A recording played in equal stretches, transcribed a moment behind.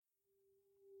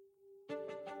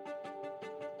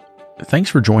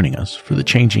Thanks for joining us for the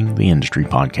Changing the Industry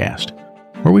podcast,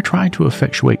 where we try to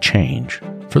effectuate change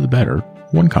for the better,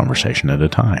 one conversation at a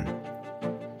time.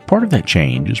 Part of that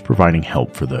change is providing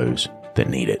help for those that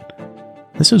need it.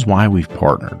 This is why we've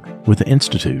partnered with the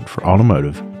Institute for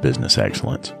Automotive Business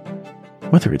Excellence.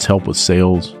 Whether it's help with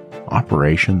sales,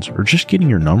 operations, or just getting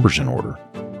your numbers in order,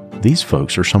 these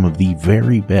folks are some of the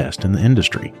very best in the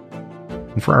industry.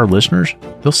 And for our listeners,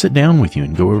 they'll sit down with you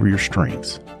and go over your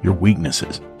strengths, your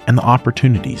weaknesses, and the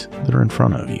opportunities that are in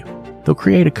front of you. They'll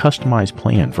create a customized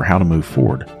plan for how to move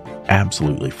forward,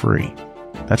 absolutely free.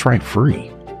 That's right, free.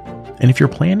 And if your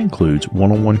plan includes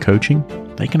one-on-one coaching,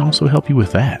 they can also help you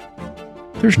with that.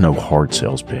 There's no hard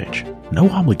sales pitch, no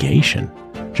obligation,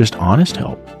 just honest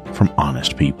help from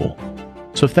honest people.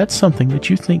 So if that's something that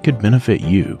you think could benefit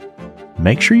you,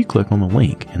 make sure you click on the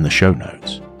link in the show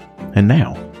notes. And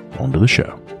now, on to the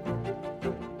show.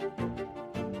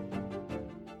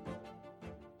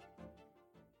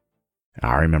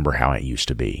 I remember how it used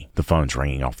to be. The phone's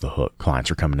ringing off the hook.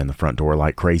 Clients are coming in the front door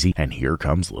like crazy, and here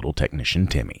comes little technician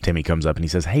Timmy. Timmy comes up and he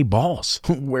says, "Hey, boss,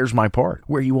 where's my part?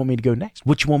 Where you want me to go next?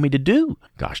 What you want me to do?"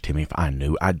 Gosh, Timmy, if I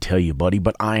knew, I'd tell you, buddy,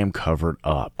 but I am covered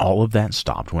up. All of that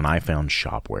stopped when I found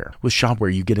Shopware. With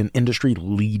Shopware, you get an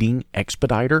industry-leading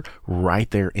expediter right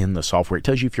there in the software. It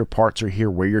tells you if your parts are here,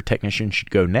 where your technician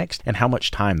should go next, and how much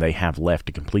time they have left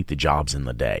to complete the jobs in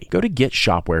the day. Go to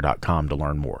getshopware.com to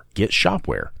learn more.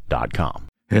 Getshopware.com.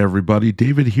 Hey everybody,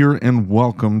 David here, and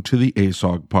welcome to the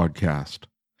ASOG podcast.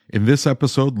 In this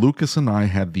episode, Lucas and I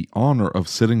had the honor of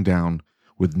sitting down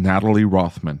with Natalie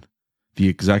Rothman, the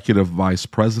Executive Vice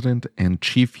President and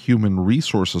Chief Human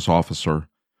Resources Officer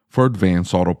for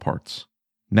Advance Auto Parts.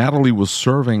 Natalie was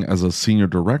serving as a Senior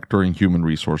Director in Human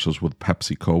Resources with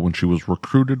PepsiCo when she was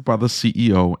recruited by the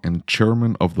CEO and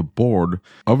Chairman of the Board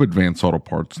of Advance Auto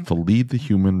Parts to lead the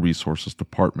Human Resources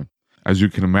Department. As you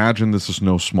can imagine, this is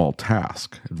no small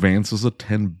task. Advance is a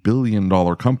 $10 billion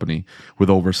company with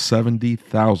over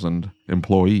 70,000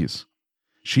 employees.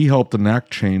 She helped enact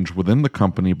change within the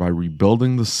company by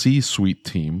rebuilding the C-suite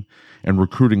team and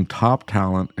recruiting top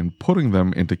talent and putting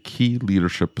them into key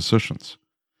leadership positions.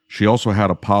 She also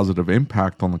had a positive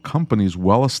impact on the company's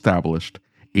well-established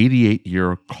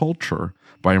 88-year culture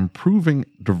by improving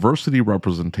diversity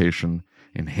representation,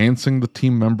 enhancing the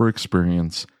team member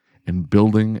experience, and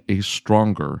building a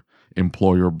stronger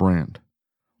employer brand.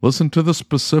 Listen to the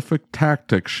specific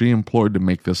tactics she employed to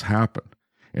make this happen,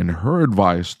 and her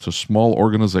advice to small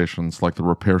organizations like the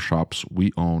repair shops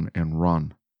we own and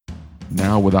run.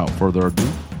 Now, without further ado,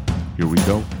 here we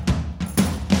go.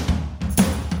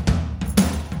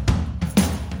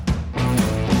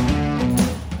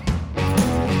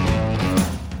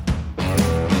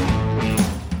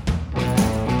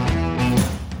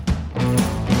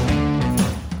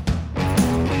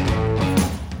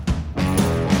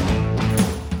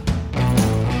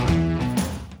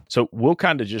 So we'll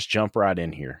kind of just jump right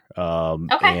in here.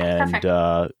 Perfect.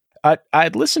 I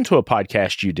had listened to a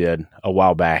podcast you did a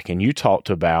while back, and you talked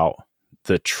about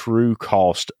the true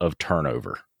cost of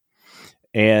turnover.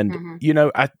 And,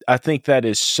 I think that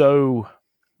is so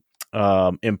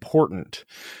important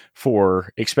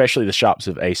for especially the shops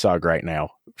of ASOG right now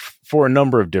for a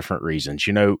number of different reasons.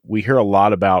 We hear a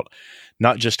lot about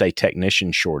not just a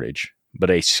technician shortage,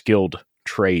 but a skilled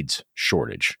trades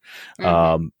shortage.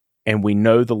 And we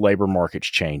know the labor market's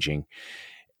changing.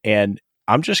 And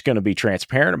I'm just going to be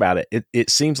transparent about it.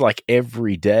 It seems like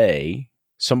every day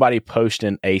somebody posts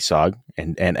in ASOG,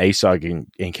 and ASOG,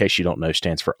 in case you don't know,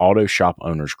 stands for Auto Shop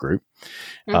Owners Group.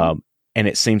 And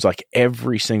it seems like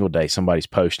every single day somebody's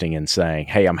posting and saying,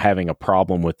 "Hey, I'm having a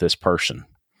problem with this person."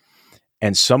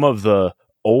 And some of the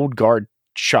old guard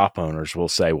shop owners will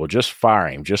say, "Well, just fire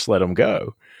him, just let him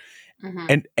go."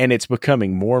 And it's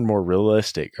becoming more and more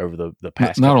realistic over the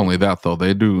past. Not only that, though,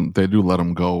 they do let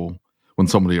them go when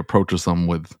somebody approaches them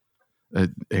with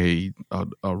a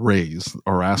raise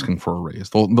or asking for a raise.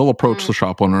 They'll approach the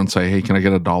shop owner and say, "Hey, can I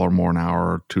get $1 more an hour,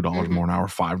 or $2 more an hour,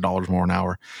 $5 more an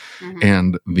hour?"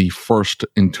 And the first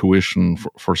intuition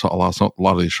for a lot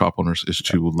of these shop owners is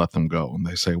to let them go, and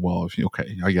they say, "Well,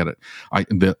 okay, I get it."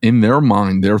 In their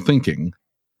mind, they're thinking,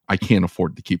 "I can't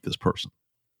afford to keep this person."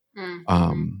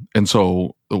 And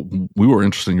so we were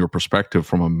interested in your perspective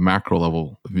from a macro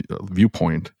level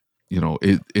viewpoint.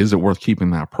 Is it worth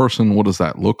keeping that person? What does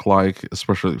that look like,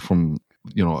 especially from,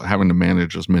 having to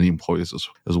manage as many employees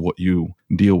as what you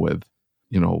deal with?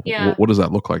 What does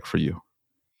that look like for you?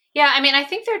 Yeah, I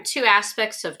think there are two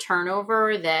aspects of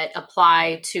turnover that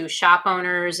apply to shop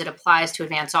owners. It applies to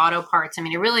Advance Auto Parts. It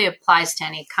really applies to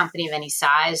any company of any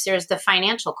size. There's the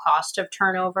financial cost of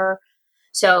turnover.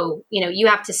 So, you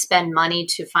have to spend money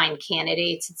to find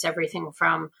candidates. It's everything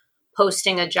from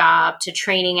posting a job to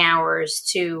training hours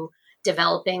to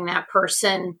developing that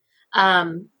person.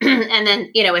 And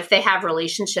then, if they have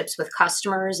relationships with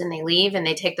customers and they leave and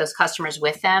they take those customers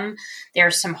with them,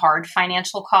 there's some hard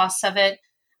financial costs of it.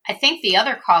 I think the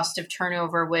other cost of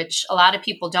turnover, which a lot of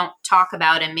people don't talk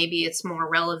about, and maybe it's more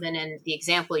relevant in the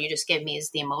example you just gave me,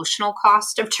 is the emotional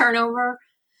cost of turnover.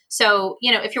 So,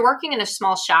 if you're working in a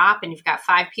small shop and you've got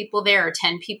 5 people there or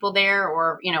 10 people there,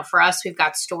 or, for us, we've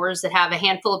got stores that have a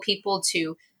handful of people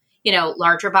to,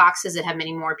 larger boxes that have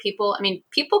many more people. I mean,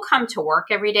 people come to work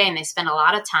every day and they spend a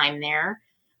lot of time there.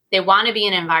 They want to be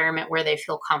in an environment where they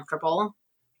feel comfortable.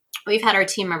 We've had our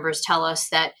team members tell us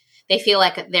that they feel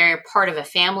like they're part of a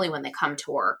family when they come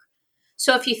to work.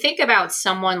 So if you think about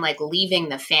someone like leaving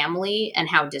the family and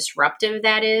how disruptive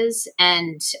that is,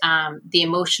 and the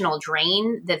emotional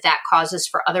drain that causes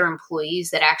for other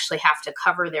employees that actually have to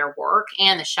cover their work,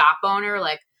 and the shop owner,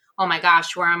 like, oh my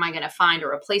gosh, where am I going to find a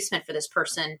replacement for this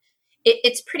person?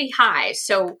 It's pretty high.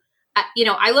 So,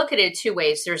 I look at it 2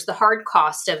 ways. There's the hard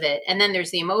cost of it, and then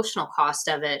there's the emotional cost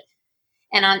of it.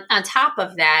 And on top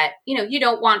of that, you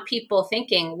don't want people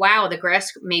thinking, wow, the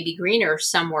grass may be greener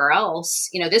somewhere else.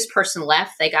 This person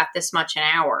left, they got this much an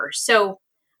hour. So,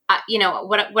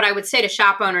 what I would say to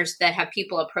shop owners that have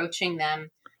people approaching them,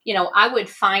 I would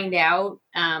find out,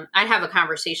 I'd have a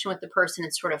conversation with the person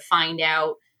and sort of find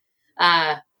out,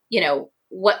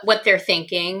 what they're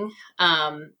thinking.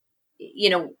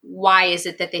 Why is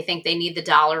it that they think they need the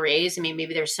dollar raise? I mean,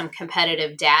 maybe there's some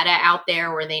competitive data out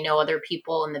there where they know other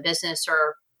people in the business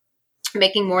are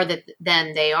making more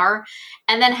than they are,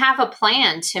 and then have a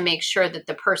plan to make sure that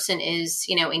the person is,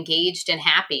 engaged and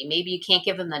happy. Maybe you can't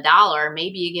give them the dollar.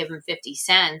 Maybe you give them 50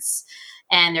 cents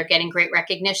and they're getting great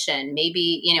recognition.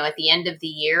 Maybe, at the end of the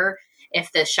year,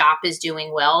 if the shop is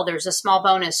doing well, there's a small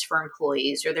bonus for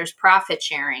employees or there's profit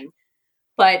sharing.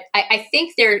 But I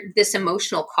think this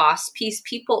emotional cost piece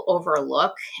people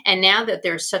overlook. And now that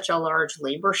there's such a large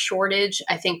labor shortage,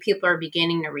 I think people are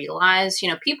beginning to realize,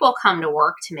 people come to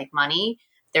work to make money.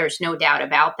 There's no doubt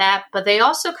about that. But they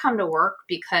also come to work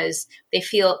because they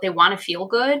want to feel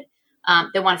good.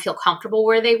 They want to feel comfortable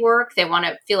where they work. They want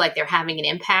to feel like they're having an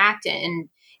impact. And,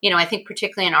 I think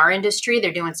particularly in our industry,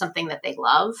 they're doing something that they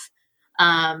love.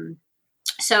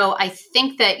 So I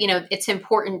think that, it's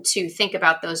important to think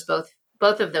about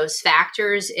both of those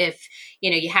factors if,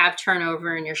 you have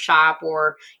turnover in your shop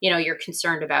or, you're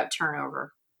concerned about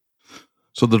turnover.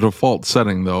 So the default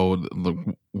setting, though,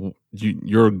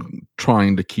 you're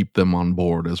trying to keep them on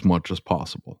board as much as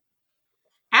possible.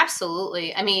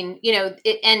 Absolutely. I mean,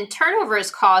 and turnover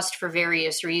is caused for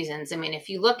various reasons. I mean, if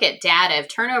you look at data, if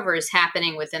turnover is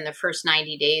happening within the first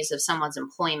 90 days of someone's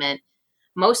employment,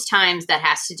 most times that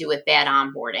has to do with bad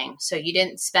onboarding. So you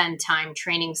didn't spend time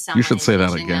training someone. You should say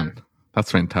that again.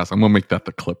 That's fantastic. I'm going to make that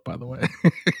the clip, by the way.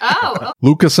 Oh.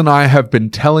 Lucas and I have been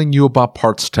telling you about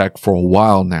Parts Tech for a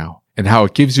while now, and how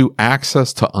it gives you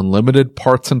access to unlimited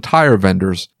parts and tire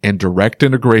vendors and direct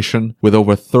integration with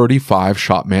over 35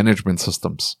 shop management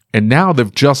systems. And now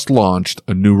they've just launched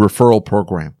a new referral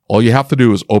program. All you have to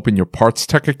do is open your Parts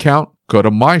Tech account, go to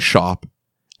My Shop,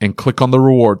 and click on the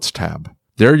Rewards tab.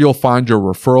 There you'll find your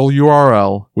referral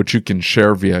URL, which you can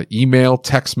share via email,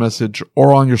 text message,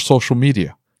 or on your social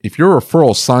media. If your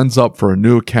referral signs up for a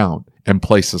new account and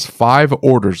places 5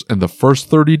 orders in the first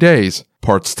 30 days,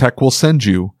 Parts Tech will send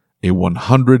you a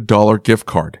 $100 gift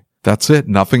card. That's it.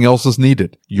 Nothing else is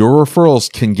needed. Your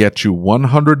referrals can get you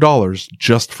 $100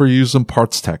 just for using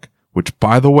Parts Tech, which,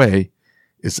 by the way,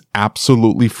 is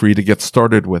absolutely free to get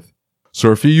started with.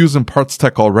 So if you're using Parts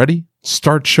Tech already,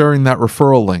 start sharing that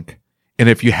referral link. And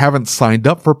if you haven't signed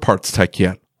up for Parts Tech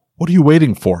yet, what are you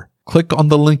waiting for? Click on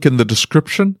the link in the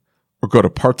description or go to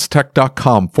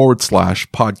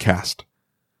partstech.com/podcast.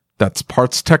 That's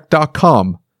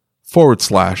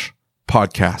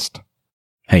partstech.com/podcast.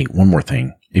 Hey, one more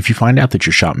thing. If you find out that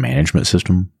your shop management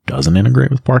system doesn't integrate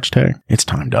with Parts Tech, it's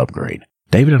time to upgrade.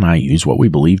 David and I use what we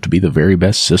believe to be the very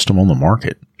best system on the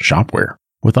market, Shopware.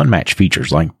 With unmatched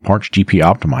features like Parts GP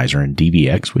Optimizer and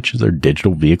DVX, which is their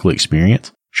digital vehicle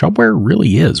experience, Shopware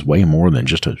really is way more than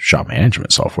just a shop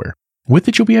management software. With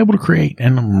it, you'll be able to create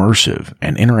an immersive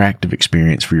and interactive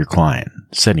experience for your client,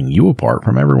 setting you apart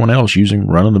from everyone else using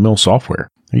run-of-the-mill software.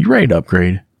 Are you ready to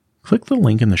upgrade? Click the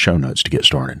link in the show notes to get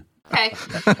started. Okay.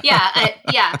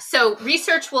 Yeah. So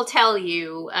research will tell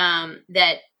you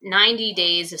that 90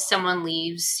 days if someone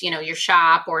leaves, your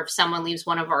shop, or if someone leaves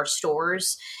one of our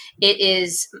stores, it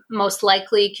is most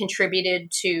likely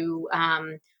contributed to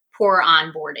poor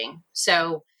onboarding.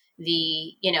 So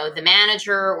the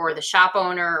manager or the shop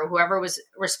owner or whoever was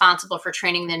responsible for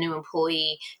training the new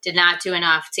employee did not do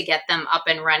enough to get them up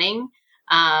and running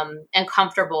and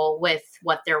comfortable with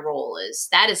what their role is.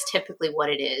 That is typically what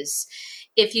it is.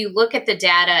 If you look at the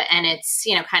data and it's,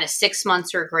 kind of 6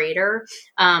 months or greater,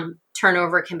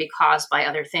 turnover can be caused by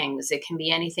other things. It can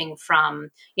be anything from,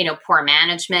 poor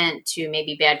management to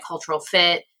maybe bad cultural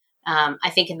fit. I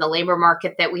think in the labor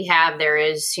market that we have, there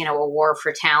is, a war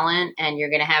for talent, and you're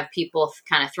going to have people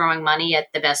kind of throwing money at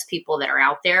the best people that are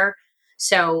out there.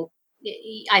 So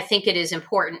I think it is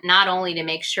important not only to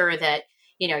make sure that,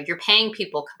 you're paying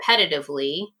people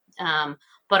competitively,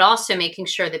 but also making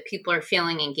sure that people are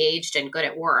feeling engaged and good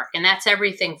at work. And that's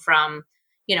everything from,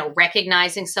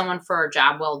 recognizing someone for a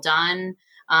job well done,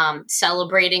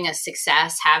 celebrating a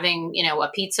success, having, a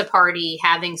pizza party,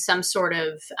 having some sort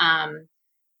of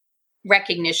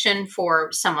recognition for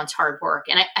someone's hard work.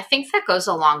 And I think that goes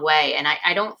a long way. And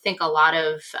I don't think a lot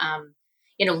of,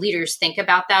 leaders think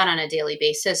about that on a daily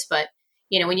basis. But,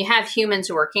 when you have humans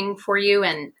working for you,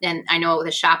 and I know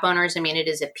the shop owners, it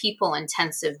is a people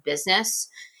intensive business.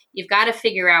 You've got to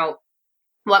figure out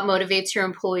what motivates your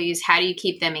employees, how do you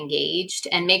keep them engaged,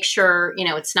 and make sure,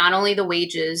 it's not only the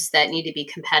wages that need to be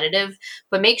competitive,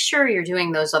 but make sure you're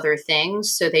doing those other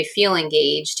things so they feel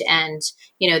engaged and,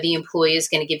 the employee is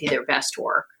going to give you their best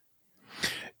work.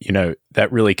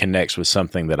 That really connects with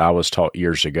something that I was taught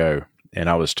years ago, and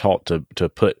I was taught to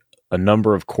put a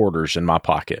number of quarters in my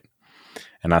pocket.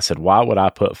 And I said, why would I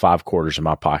put 5 quarters in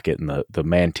my pocket? And the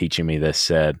man teaching me this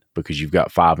said, because you've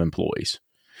got 5 employees.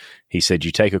 He said,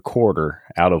 you take a quarter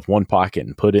out of one pocket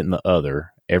and put it in the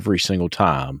other every single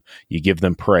time. You give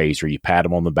them praise or you pat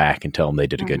them on the back and tell them they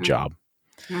did a good job.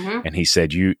 Mm-hmm. And he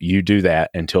said, you do that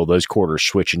until those quarters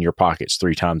switch in your pockets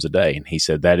 3 times a day. And he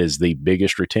said, that is the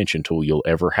biggest retention tool you'll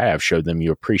ever have. Show them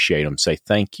you appreciate them. Say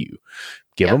thank you.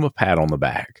 Give them a pat on the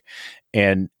back.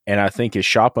 And I think as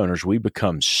shop owners, we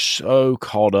become so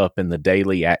caught up in the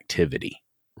daily activity,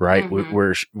 right?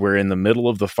 Mm-hmm. We're in the middle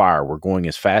of the fire. We're going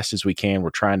as fast as we can. We're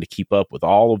trying to keep up with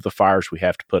all of the fires we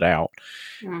have to put out.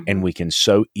 Mm-hmm. And we can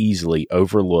so easily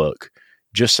overlook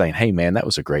just saying, hey, man, that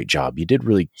was a great job. You did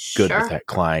really good with that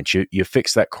client. You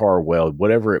fixed that car well,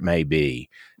 whatever it may be.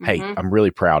 Mm-hmm. Hey, I'm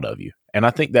really proud of you. And I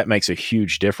think that makes a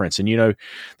huge difference. And,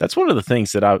 that's one of the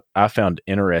things that I found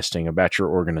interesting about your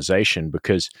organization,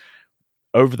 because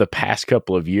over the past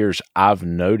couple of years, I've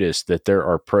noticed that there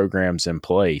are programs in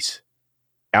place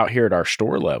out here at our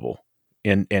store level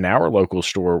in our local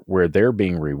store where they're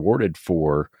being rewarded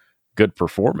for good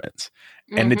performance.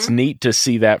 Mm-hmm. And it's neat to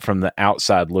see that from the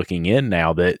outside looking in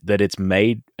now that it's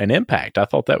made an impact. I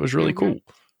thought that was really cool.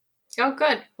 Oh,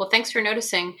 good. Well, thanks for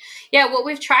noticing. Yeah, what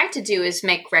we've tried to do is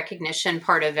make recognition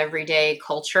part of everyday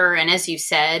culture. And as you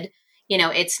said,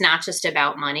 it's not just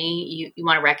about money. You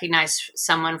want to recognize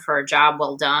someone for a job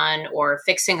well done or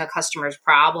fixing a customer's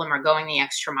problem or going the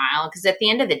extra mile. Because at the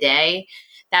end of the day,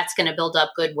 that's going to build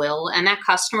up goodwill, and that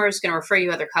customer is going to refer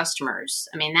you other customers.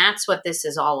 That's what this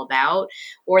is all about.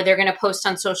 Or they're going to post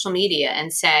on social media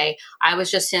and say, I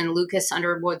was just in Lucas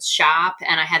Underwood's shop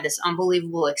and I had this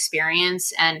unbelievable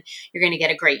experience, and you're going to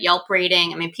get a great Yelp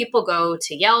rating. People go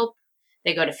to Yelp.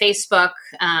 They go to Facebook.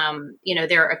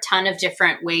 There are a ton of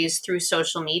different ways through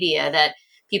social media that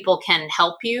people can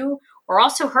help you or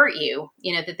also hurt you,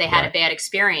 that they had a bad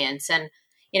experience. And,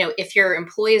 if your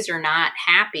employees are not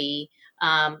happy,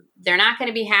 they're not going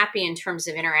to be happy in terms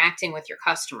of interacting with your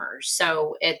customers.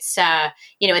 So it's, at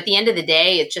the end of the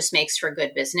day, it just makes for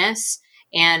good business.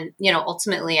 And,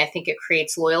 ultimately, I think it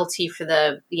creates loyalty for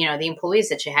the employees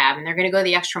that you have, and they're going to go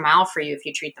the extra mile for you if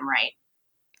you treat them right.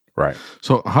 Right.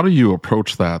 So how do you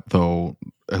approach that, though,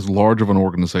 as large of an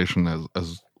organization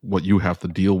as what you have to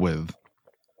deal with?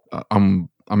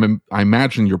 I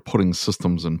imagine you're putting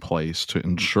systems in place to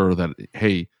ensure that,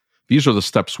 hey, these are the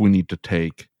steps we need to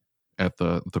take at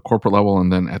the corporate level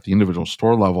and then at the individual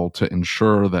store level to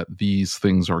ensure that these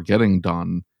things are getting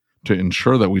done, to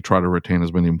ensure that we try to retain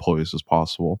as many employees as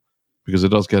possible, because it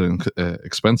does get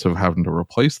expensive having to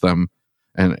replace them,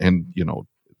 and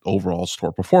overall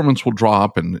store performance will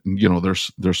drop, and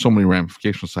there's so many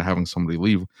ramifications to having somebody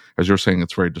leave. As you're saying,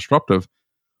 it's very disruptive.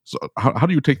 So how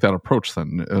do you take that approach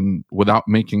then, and without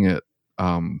making it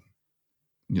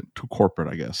too corporate,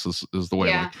 I guess is the way.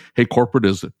 Yeah. Like, hey, corporate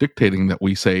is dictating that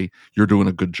we say you're doing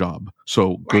a good job,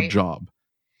 so good job.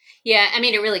 Yeah,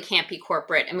 it really can't be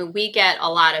corporate. We get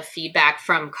a lot of feedback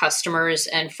from customers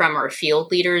and from our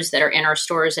field leaders that are in our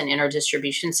stores and in our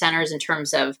distribution centers in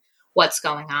terms of what's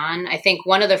going on. I think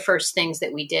one of the first things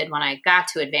that we did when I got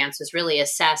to Advance was really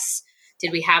assess,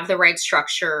 did we have the right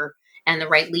structure and the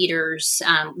right leaders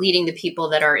leading the people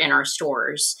that are in our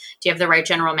stores? Do you have the right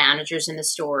general managers in the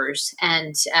stores?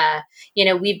 And,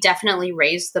 we've definitely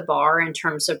raised the bar in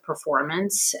terms of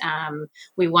performance.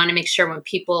 We want to make sure when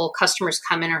customers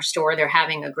come in our store, they're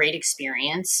having a great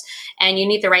experience. And you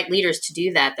need the right leaders to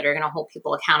do that are going to hold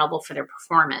people accountable for their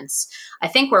performance. I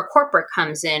think where corporate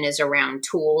comes in is around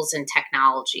tools and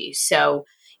technology. So,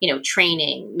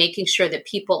 training, making sure that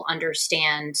people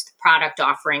understand the product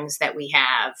offerings that we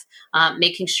have,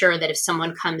 making sure that if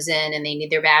someone comes in and they need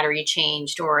their battery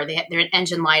changed or their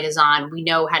engine light is on, we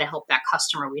know how to help that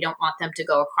customer. We don't want them to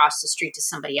go across the street to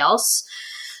somebody else.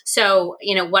 So,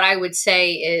 what I would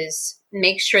say is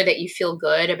make sure that you feel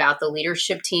good about the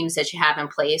leadership teams that you have in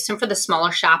place. And for the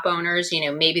smaller shop owners,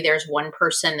 maybe there's one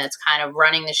person that's kind of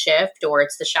running the shift, or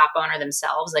it's the shop owner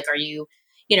themselves. Like, are you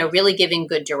really giving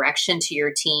good direction to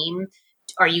your team?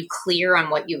 Are you clear on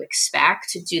what you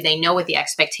expect? Do they know what the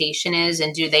expectation is?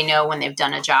 And do they know when they've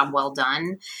done a job well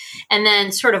done? And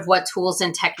then sort of what tools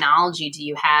and technology do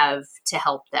you have to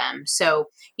help them? So,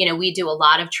 we do a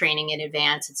lot of training in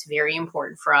advance. It's very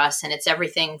important for us. And it's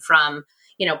everything from,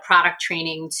 product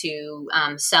training to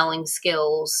selling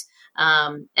skills.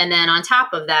 And then on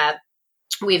top of that,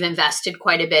 we've invested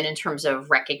quite a bit in terms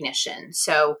of recognition.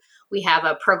 So we have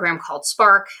a program called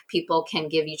Spark. People can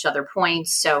give each other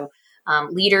points. So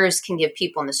leaders can give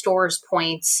people in the stores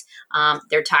points.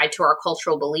 They're tied to our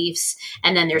cultural beliefs.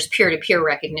 And then there's peer-to-peer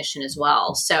recognition as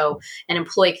well. So an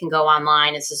employee can go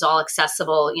online. This is all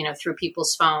accessible, through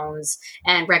people's phones,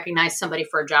 and recognize somebody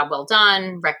for a job well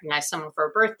done, recognize someone for a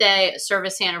birthday, a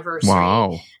service anniversary.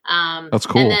 Wow. That's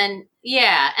cool.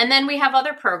 And then we have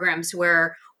other programs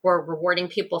where we're rewarding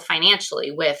people financially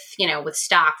with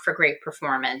stock for great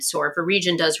performance, or if a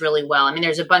region does really well. I mean,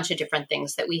 there's a bunch of different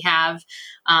things that we have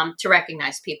to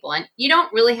recognize people. And you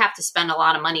don't really have to spend a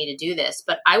lot of money to do this,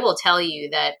 but I will tell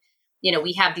you that,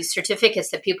 we have these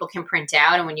certificates that people can print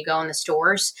out. And when you go in the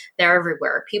stores, they're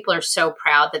everywhere. People are so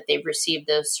proud that they've received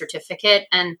the certificate.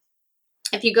 And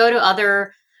if you go to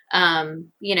other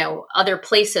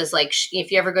places, like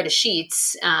if you ever go to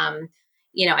Sheetz,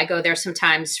 I go there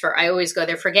sometimes I always go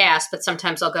there for gas, but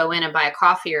sometimes I'll go in and buy a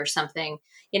coffee or something.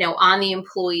 On the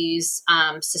employees'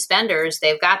 suspenders,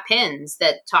 they've got pins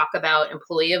that talk about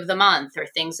employee of the month or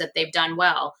things that they've done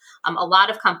well. A lot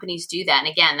of companies do that.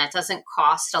 And again, that doesn't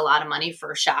cost a lot of money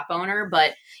for a shop owner.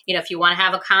 But, if you want to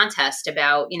have a contest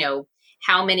about,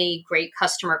 how many great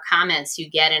customer comments you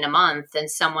get in a month and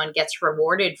someone gets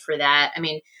rewarded for that, I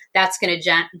mean, that's going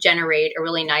to generate a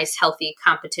really nice, healthy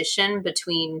competition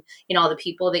between, all the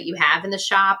people that you have in the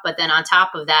shop. But then on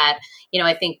top of that,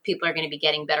 I think people are going to be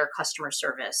getting better customer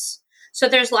service. So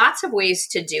there's lots of ways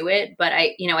to do it, but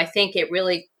I think it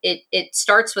really, it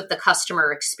starts with the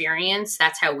customer experience.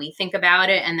 That's how we think about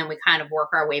it. And then we kind of work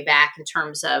our way back in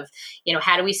terms of,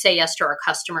 how do we say yes to our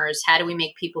customers? How do we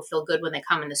make people feel good when they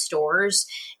come in the stores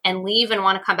and leave and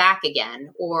want to come back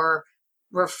again, or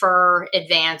refer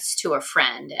Advance to a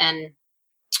friend? And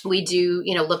we do,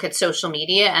 look at social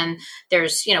media, and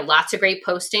there's, lots of great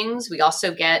postings. We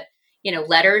also get,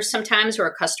 letters sometimes where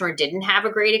a customer didn't have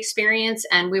a great experience,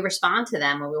 and we respond to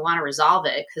them when we want to resolve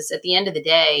it. Because at the end of the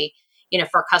day, if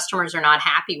our customers are not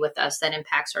happy with us, that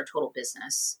impacts our total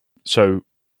business. So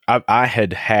I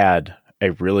had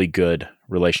a really good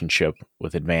relationship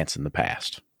with Advance in the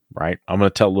past, right? I'm going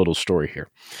to tell a little story here.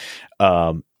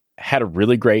 Had a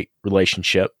really great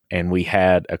relationship, and we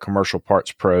had a commercial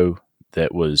parts pro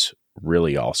that was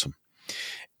really awesome.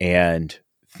 And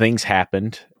things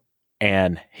happened,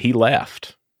 and he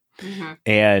left. Mm-hmm.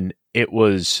 And it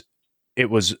was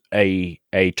a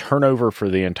turnover for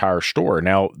the entire store.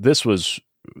 Now, this was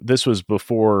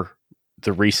before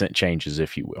the recent changes,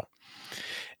 if you will.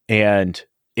 And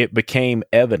it became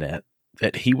evident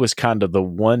that he was kind of the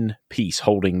one piece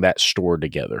holding that store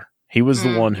together. He was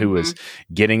the one who was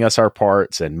getting us our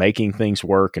parts and making things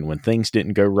work. And when things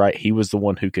didn't go right, he was the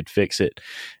one who could fix it.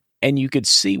 And you could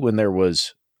see when there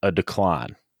was a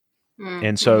decline. Mm-hmm.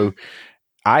 And so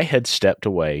I had stepped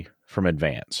away from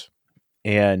Advance.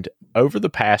 And over the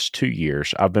past 2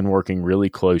 years, I've been working really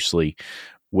closely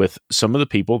with some of the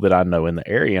people that I know in the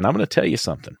area. And I'm going to tell you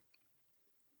something.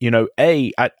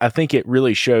 I think it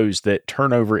really shows that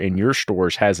turnover in your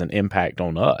stores has an impact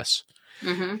on us.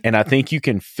 Mm-hmm. And I think you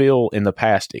can feel in the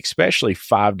past, especially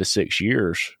 5 to 6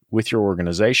 years with your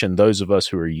organization, those of us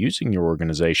who are using your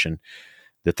organization,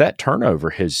 that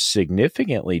turnover has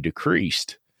significantly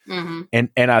decreased. Mm-hmm.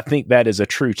 And I think that is a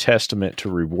true testament to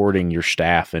rewarding your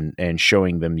staff and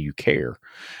showing them you care.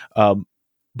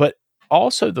 But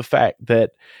also the fact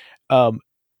that,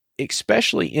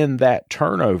 especially in that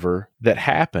turnover that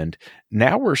happened,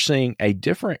 now we're seeing a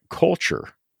different culture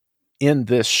in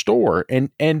this store.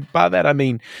 And by that, I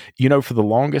mean, for the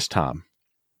longest time,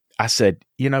 I said,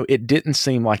 it didn't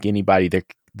seem like anybody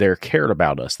there cared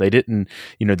about us. They didn't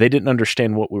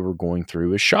understand what we were going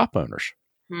through as shop owners.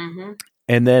 Mm-hmm.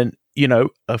 And then,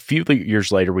 a few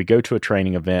years later, we go to a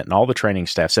training event and all the training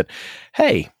staff said,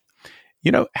 hey,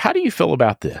 how do you feel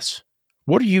about this?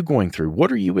 What are you going through?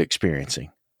 What are you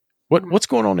experiencing? What's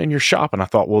going on in your shop? And I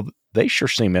thought, well, they sure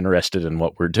seem interested in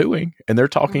what we're doing. And they're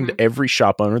talking to every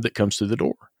shop owner that comes through the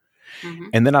door. Mm-hmm.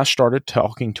 And then I started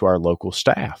talking to our local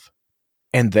staff,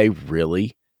 and they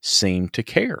really seemed to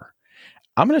care.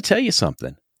 I'm going to tell you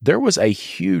something. There was a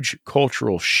huge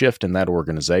cultural shift in that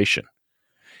organization.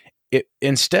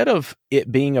 Instead of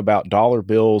it being about dollar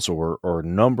bills or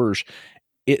numbers,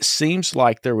 it seems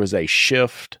like there was a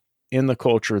shift in the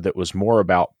culture that was more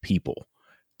about people.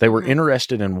 They were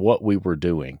interested in what we were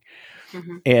doing.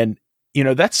 Mm-hmm. And,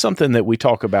 that's something that we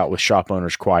talk about with shop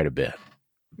owners quite a bit.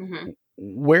 Mm-hmm.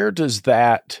 Where does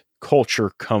that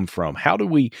culture come from? How do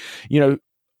we,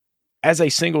 as a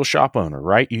single shop owner,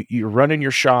 right? You're running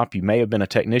your shop. You may have been a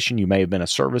technician. You may have been a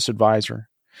service advisor.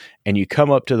 And you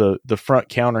come up to the front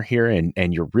counter here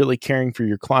and you're really caring for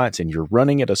your clients and you're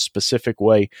running it a specific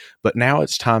way. But now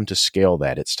it's time to scale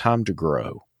that. It's time to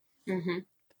grow. Mm-hmm.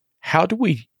 How do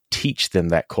we teach them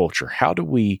that culture? How do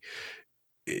we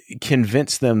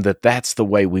convince them that that's the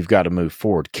way we've got to move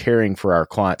forward, caring for our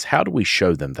clients? How do we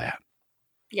show them that?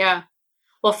 Yeah.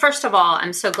 Well, first of all,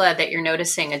 I'm so glad that you're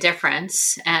noticing a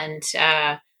difference. And,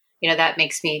 that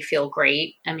makes me feel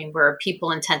great. I mean, we're a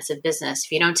people-intensive business.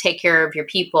 If you don't take care of your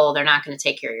people, they're not going to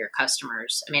take care of your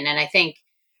customers. I mean, and I think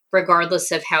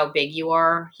regardless of how big you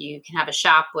are, you can have a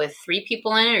shop with 3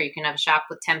 people in it, or you can have a shop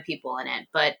with 10 people in it.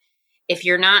 But if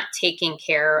you're not taking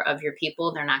care of your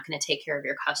people, they're not going to take care of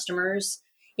your customers.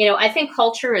 I think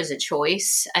culture is a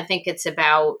choice. I think it's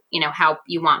about, how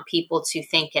you want people to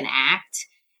think and act.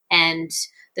 And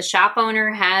the shop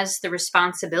owner has the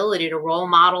responsibility to role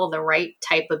model the right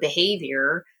type of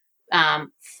behavior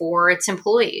for its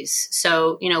employees.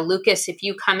 So, Lucas, if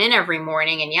you come in every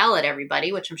morning and yell at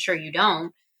everybody, which I'm sure you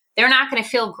don't, they're not going to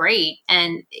feel great.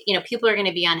 And, people are going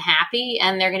to be unhappy,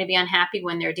 and they're going to be unhappy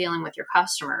when they're dealing with your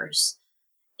customers.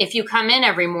 If you come in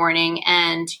every morning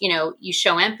and, you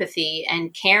show empathy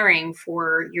and caring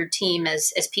for your team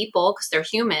as people, because they're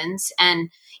humans. And,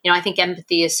 I think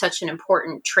empathy is such an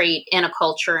important trait in a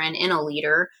culture and in a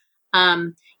leader.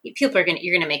 You're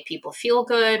going to make people feel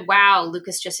good. Wow,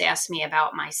 Lucas just asked me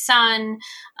about my son.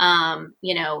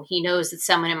 He knows that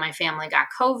someone in my family got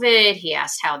COVID. He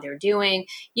asked how they're doing.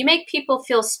 You make people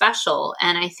feel special.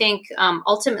 And I think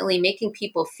ultimately making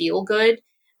people feel good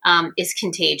is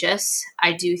contagious.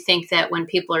 I do think that when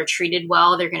people are treated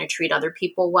well, they're going to treat other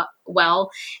people well.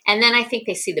 And then I think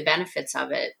they see the benefits of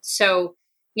it. So,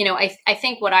 I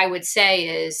think what I would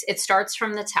say is it starts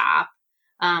from the top.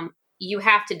 You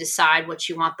have to decide what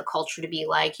you want the culture to be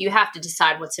like. You have to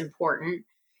decide what's important.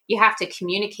 You have to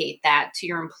communicate that to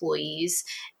your employees,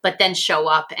 but then show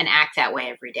up and act that way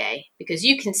every day. Because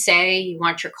you can say you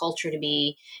want your culture to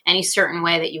be any certain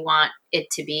way that you want it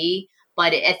to be.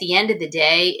 But at the end of the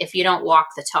day, if you don't walk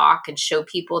the talk and show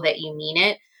people that you mean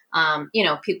it,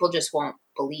 people just won't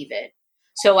believe it.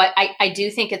 So I do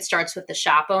think it starts with the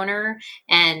shop owner.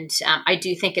 And I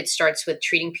do think it starts with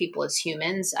treating people as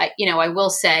humans. I will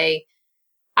say,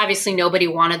 obviously, nobody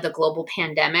wanted the global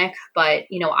pandemic. But,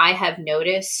 I have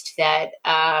noticed that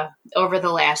over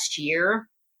the last year,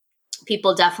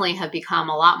 people definitely have become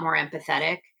a lot more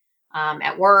empathetic.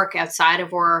 At work, outside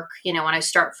of work, when I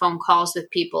start phone calls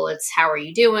with people, it's how are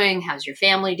you doing? How's your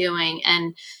family doing?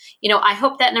 And, I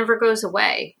hope that never goes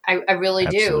away. I really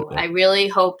Absolutely. do. I really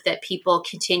hope that people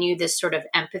continue this sort of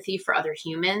empathy for other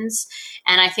humans.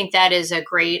 And I think that is a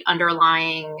great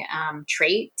underlying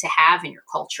trait to have in your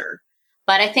culture.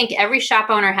 But I think every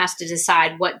shop owner has to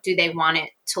decide what do they want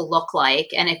it to look like.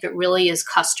 And if it really is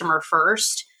customer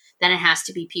first, then it has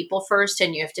to be people first.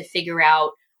 And you have to figure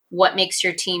out what makes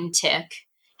your team tick.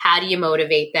 How do you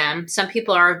motivate them? Some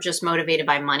people are just motivated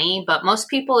by money, but most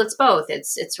people it's both.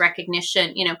 It's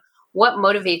recognition, what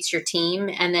motivates your team,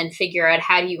 and then figure out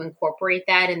how do you incorporate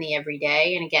that in the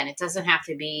everyday. And again, it doesn't have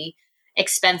to be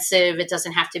expensive. It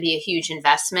doesn't have to be a huge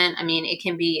investment. I mean, it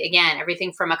can be, again,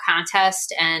 everything from a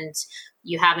contest and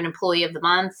you have an employee of the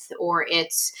month, or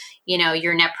it's,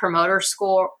 your net promoter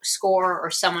score, or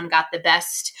someone got the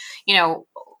best,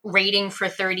 rating for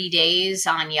 30 days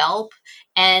on Yelp,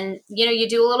 and, you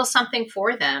do a little something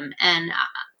for them, and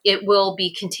it will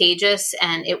be contagious,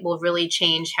 and it will really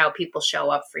change how people show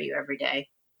up for you every day.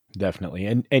 Definitely.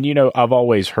 And I've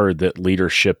always heard that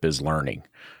leadership is learning,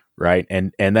 right?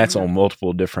 And that's on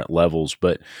multiple different levels.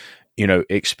 But,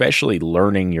 especially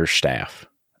learning your staff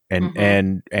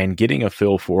and getting a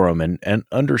feel for them and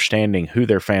understanding who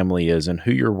their family is and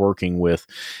who you're working with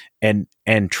and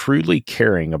truly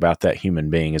caring about that human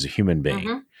being as a human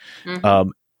being.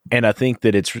 And I think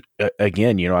that it's,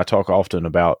 again, I talk often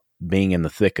about being in the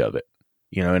thick of it.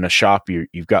 In a shop,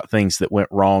 you've got things that went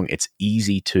wrong. It's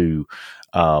easy to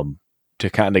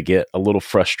kind of get a little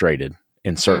frustrated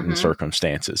in certain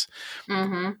circumstances.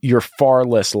 You're far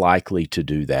less likely to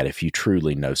do that if you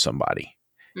truly know somebody.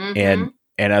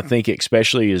 And I think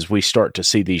especially as we start to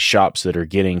see these shops that are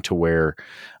getting to where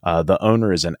the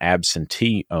owner is an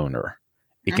absentee owner,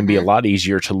 it can be a lot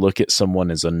easier to look at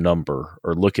someone as a number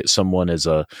or look at someone as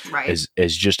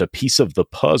as just a piece of the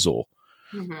puzzle.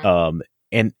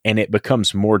 And it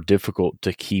becomes more difficult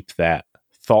to keep that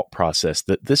thought process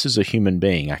that this is a human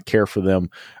being. I care for them.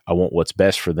 I want what's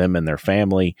best for them and their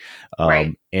family.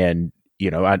 And,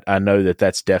 I know that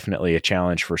that's definitely a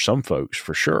challenge for some folks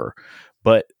for sure,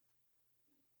 but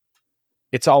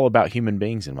it's all about human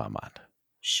beings in my mind.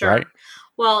 Sure. Right?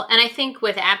 Well, and I think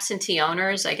with absentee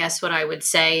owners, I guess what I would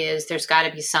say is there's got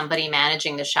to be somebody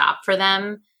managing the shop for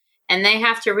them. And they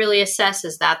have to really assess,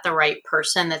 is that the right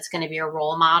person that's going to be a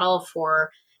role model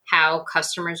for how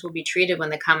customers will be treated when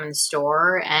they come in the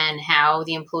store and how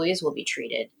the employees will be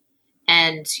treated.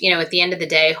 And, at the end of the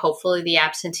day, hopefully the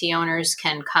absentee owners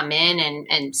can come in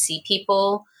and see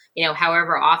people,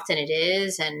 however often it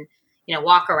is, and,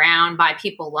 walk around, buy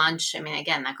people lunch. I mean,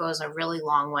 again, that goes a really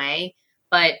long way.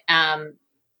 But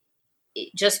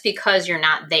just because you're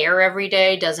not there every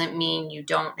day doesn't mean you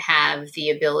don't have the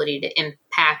ability to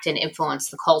impact and influence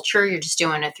the culture. You're just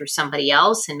doing it through somebody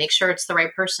else, and make sure it's the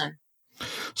right person.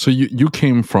 So you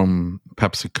came from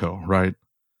PepsiCo, right?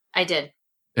 I did.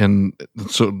 And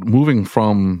so moving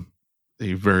from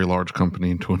a very large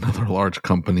company to another large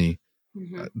company,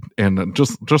 and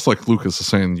just like Lucas is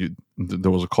saying,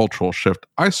 there was a cultural shift.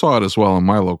 I saw it as well in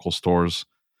my local stores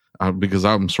because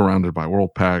I'm surrounded by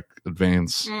Worldpac,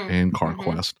 Advance, and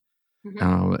CarQuest.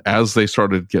 As they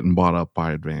started getting bought up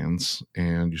by Advance,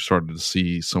 and you started to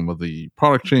see some of the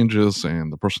product changes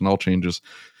and the personnel changes,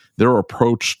 their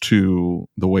approach to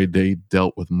the way they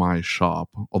dealt with my shop,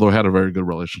 although I had a very good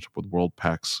relationship with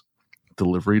Worldpac's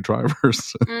delivery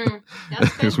drivers,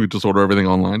 because we just order everything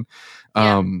online.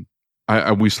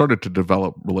 We started to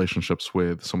develop relationships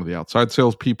with some of the outside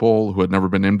salespeople who had never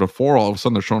been in before. All of a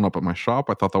sudden, they're showing up at my shop.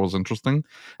 I thought that was interesting.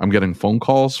 I'm getting phone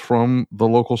calls from the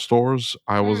local stores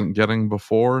I wasn't getting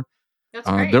before. That's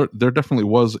great. There definitely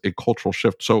was a cultural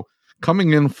shift. So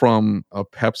coming in from a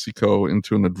PepsiCo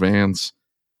into an Advance,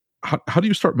 how do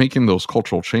you start making those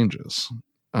cultural changes?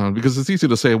 Because it's easy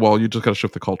to say, well, you just got to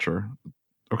shift the culture.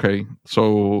 Okay,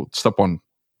 so step one,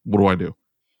 what do I do?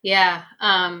 Yeah,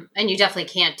 and you definitely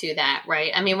can't do that,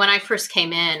 right? I mean, when I first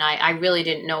came in, I really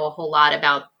didn't know a whole lot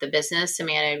about the business. I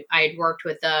mean, I had worked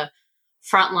with a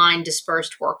frontline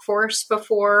dispersed workforce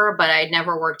before, but I'd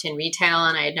never worked in retail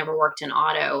and I had never worked in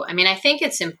auto. I mean, I think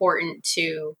it's important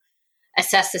to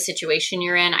assess the situation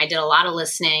you're in. I did a lot of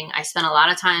listening. I spent a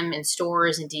lot of time in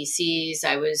stores and DCs.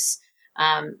 I was,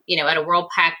 at a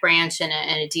Worldpac branch and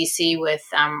a DC with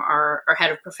our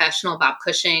head of professional, Bob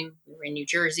Cushing. We were in New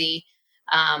Jersey.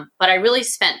 But I really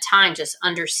spent time just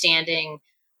understanding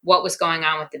what was going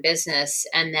on with the business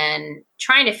and then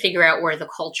trying to figure out where the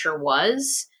culture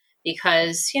was,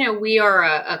 because, we are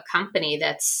a company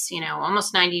that's,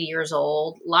 almost 90 years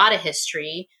old, a lot of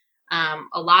history,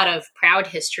 a lot of proud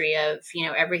history of,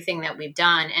 everything that we've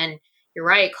done. And you're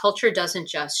right, culture doesn't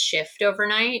just shift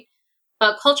overnight,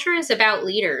 but culture is about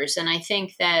leaders. And I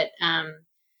think that,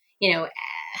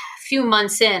 few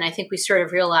months in, I think we sort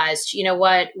of realized,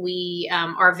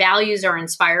 our values are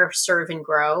inspire, serve, and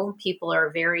grow. People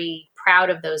are very proud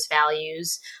of those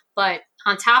values. But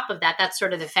on top of that, that's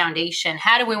sort of the foundation.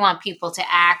 How do we want people to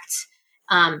act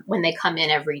when they come in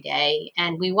every day?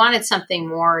 And we wanted something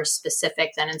more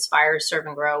specific than inspire, serve,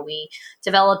 and grow. We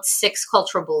developed 6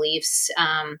 cultural beliefs.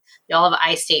 They all have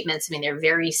I statements. I mean, they're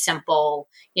very simple.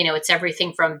 It's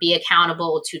everything from be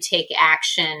accountable to take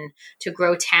action, to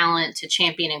grow talent, to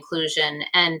champion inclusion.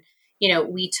 And,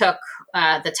 we took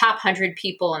the top 100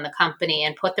 people in the company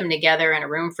and put them together in a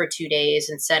room for 2 days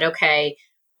and said, okay,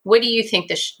 what do you think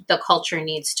the culture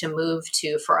needs to move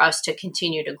to for us to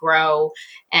continue to grow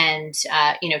and,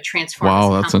 transform?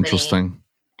 Wow, that's interesting.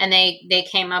 And they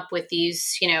came up with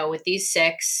these, with these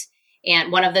 6.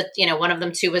 And one of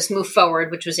them too was move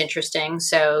forward, which was interesting.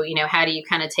 So, how do you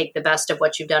kind of take the best of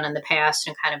what you've done in the past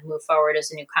and kind of move forward as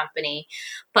a new company?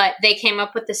 But they came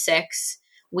up with the 6.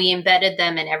 We embedded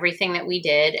them in everything that we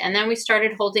did. And then we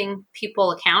started holding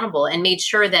people accountable and made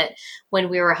sure that when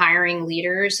we were hiring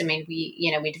leaders, I mean,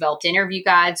 we developed interview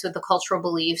guides with the cultural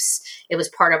beliefs. It was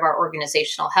part of our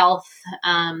organizational health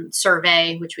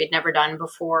survey, which we had never done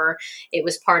before. It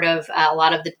was part of a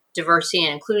lot of the diversity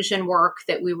and inclusion work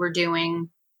that we were doing.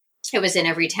 It was in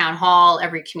every town hall,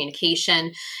 every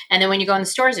communication. And then when you go in the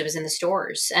stores, it was in the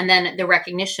stores. And then the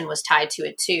recognition was tied to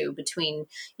it too, between,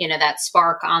 that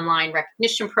Spark online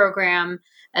recognition program,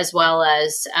 as well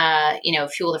as,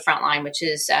 Fuel the Frontline, which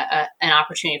is an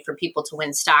opportunity for people to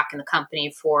win stock in the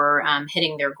company for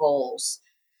hitting their goals.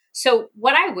 So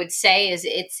what I would say is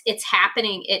it's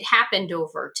happening. It happened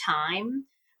over time.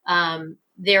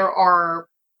 There are,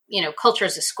 culture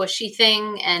is a squishy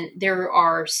thing, and there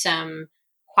are some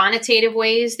quantitative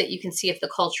ways that you can see if the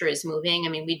culture is moving. I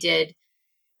mean, we did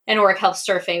an org health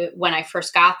survey when I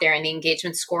first got there, and the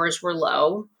engagement scores were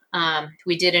low.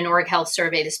 We did an org health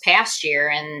survey this past year,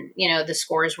 and, the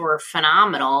scores were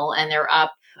phenomenal, and they're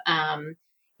up,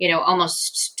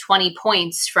 almost 20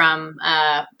 points from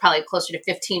probably closer to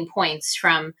 15 points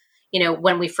from,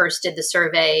 when we first did the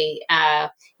survey,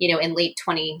 in late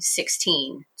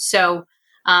 2016. So,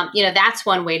 that's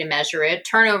one way to measure it.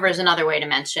 Turnover is another way to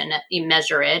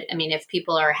measure it. I mean, if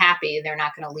people are happy, they're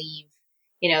not going to leave,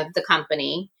 the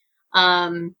company.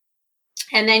 And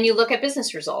then you look at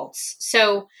business results.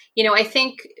 So, I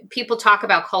think people talk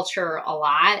about culture a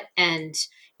lot. And,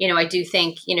 I do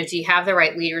think, do you have the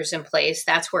right leaders in place?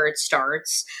 That's where it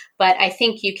starts. But I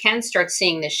think you can start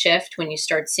seeing the shift when you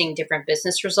start seeing different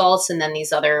business results and then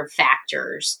these other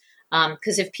factors.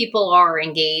 Because if people are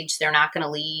engaged, they're not going to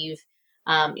leave.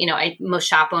 Most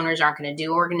shop owners aren't going to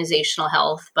do organizational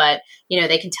health, but,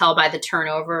 they can tell by the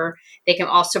turnover. They can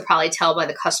also probably tell by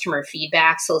the customer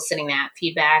feedback, soliciting that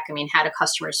feedback. I mean, how do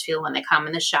customers feel when they come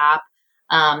in the shop?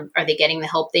 Are they getting the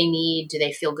help they need? Do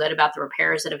they feel good about the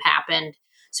repairs that have happened?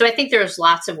 So I think there's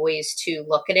lots of ways to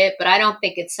look at it, but I don't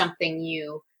think it's something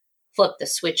you flip the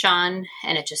switch on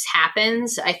and it just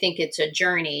happens. I think it's a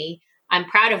journey. I'm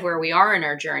proud of where we are in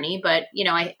our journey, but,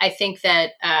 I think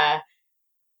that,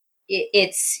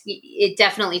 it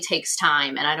definitely takes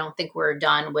time. And I don't think we're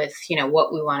done with,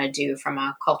 what we want to do from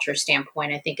a culture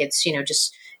standpoint. I think it's,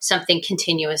 just something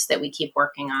continuous that we keep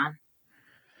working on.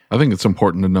 I think it's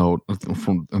important to note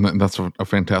and that's a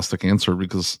fantastic answer,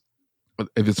 because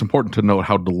it's important to note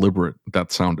how deliberate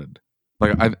that sounded.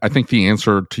 Like, I think the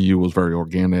answer to you was very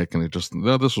organic, and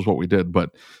this was what we did. But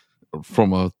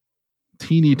from a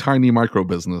teeny tiny micro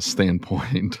business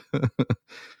standpoint,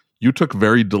 you took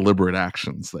very deliberate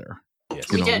actions there.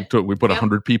 Yes. We put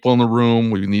 100 people in the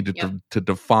room. We needed to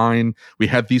define. We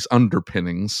had these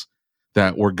underpinnings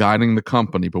that were guiding the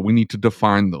company, but we need to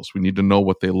define those. We need to know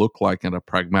what they look like at a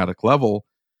pragmatic level.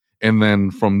 And then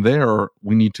from there,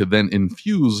 we need to then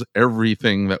infuse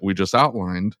everything that we just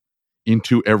outlined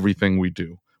into everything we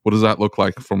do. What does that look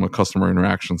like from a customer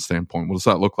interaction standpoint? What does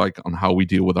that look like on how we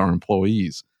deal with our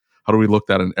employees? How do we look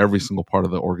at that in every single part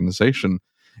of the organization?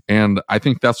 And I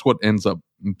think that's what ends up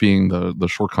being the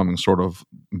shortcoming, sort of,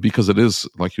 because it is,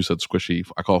 like you said, squishy.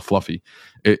 I call it fluffy.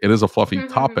 It is a fluffy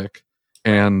topic.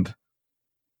 And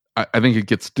I think it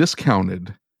gets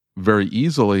discounted very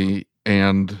easily.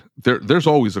 And there's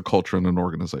always a culture in an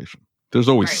organization. There's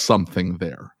always something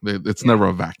there. It's never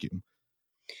a vacuum.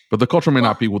 But the culture may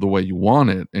not be the way you want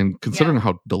it. And considering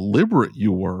how deliberate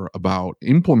you were about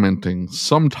implementing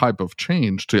some type of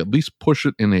change to at least push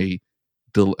it in a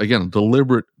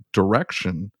deliberate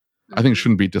direction, I think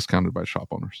shouldn't be discounted by shop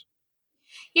owners.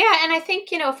 Yeah. And I think,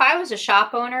 if I was a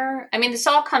shop owner, I mean, this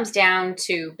all comes down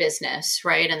to business,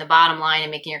 right? And the bottom line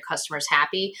and making your customers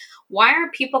happy. Why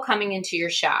aren't people coming into your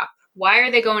shop? Why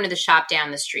are they going to the shop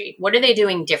down the street? What are they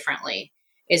doing differently?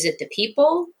 Is it the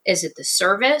people? Is it the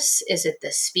service? Is it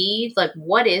the speed? Like,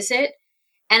 what is it?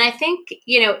 And I think,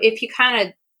 if you kind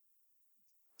of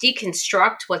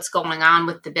deconstruct what's going on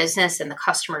with the business and the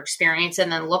customer experience,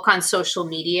 and then look on social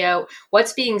media,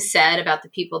 what's being said about the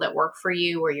people that work for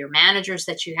you or your managers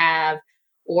that you have,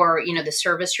 or, the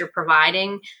service you're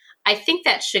providing, I think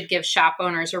that should give shop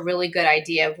owners a really good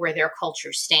idea of where their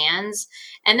culture stands.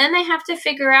 And then they have to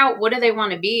figure out, what do they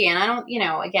want to be? And I don't,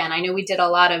 again, I know we did a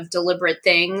lot of deliberate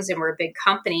things and we're a big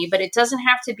company, but it doesn't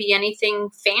have to be anything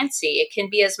fancy. It can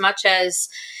be as much as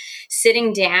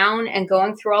sitting down and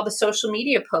going through all the social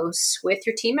media posts with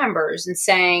your team members and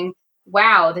saying,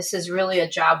 wow, this is really a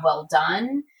job well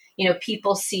done.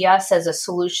 People see us as a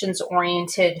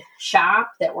solutions-oriented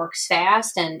shop that works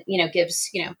fast and, gives,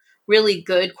 really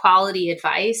good quality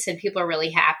advice, and people are really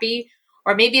happy.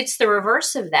 Or maybe it's the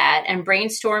reverse of that, and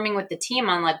brainstorming with the team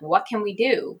on, like, what can we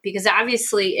do? Because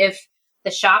obviously if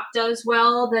the shop does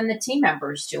well, then the team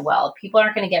members do well. People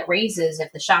aren't going to get raises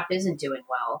if the shop isn't doing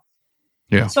well.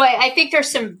 Yeah. So I think there's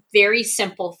some very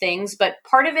simple things, but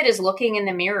part of it is looking in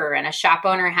the mirror, and a shop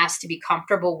owner has to be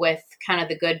comfortable with kind of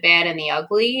the good, bad, and the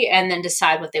ugly, and then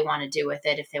decide what they want to do with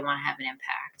it if they want to have an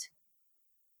impact.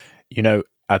 You know,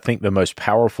 I think the most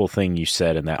powerful thing you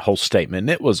said in that whole statement, and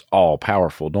it was all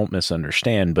powerful, don't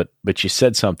misunderstand, but you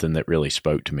said something that really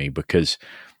spoke to me, because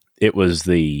it was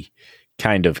the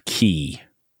kind of key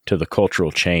to the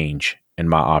cultural change in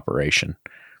my operation.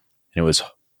 And it was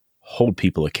hold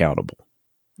people accountable,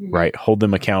 right? Hold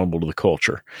them accountable to the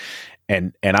culture.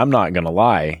 And I'm not going to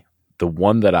lie, the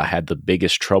one that I had the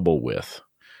biggest trouble with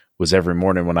was every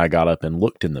morning when I got up and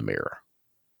looked in the mirror,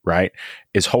 right?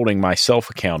 Is holding myself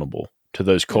accountable to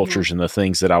those cultures and the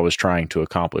things that I was trying to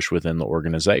accomplish within the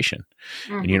organization.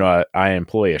 And, you know, I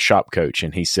employ a shop coach,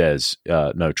 and he says,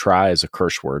 no, try is a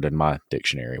curse word in my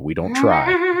dictionary. We don't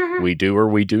try. We do or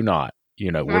we do not. You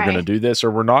know, we're going to do this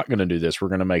or we're not going to do this. We're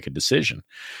going to make a decision.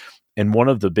 And one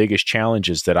of the biggest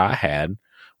challenges that I had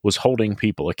was holding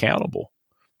people accountable,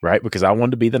 right? Because I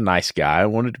wanted to be the nice guy. I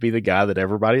wanted to be the guy that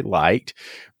everybody liked.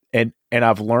 And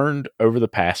I've learned over the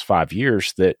past 5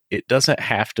 years that it doesn't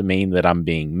have to mean that I'm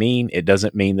being mean. It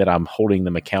doesn't mean that I'm holding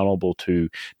them accountable to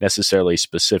necessarily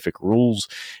specific rules.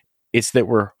 It's that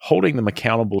we're holding them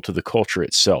accountable to the culture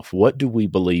itself. What do we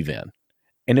believe in?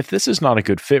 And if this is not a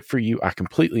good fit for you, I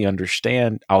completely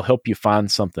understand. I'll help you find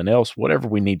something else, whatever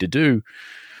we need to do.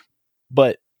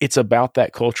 But it's about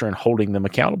that culture and holding them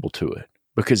accountable to it,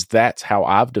 because that's how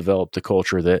I've developed a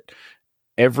culture that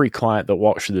every client that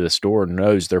walks through this door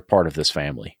knows they're part of this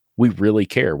family. We really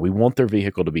care. We want their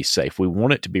vehicle to be safe. We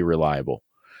want it to be reliable.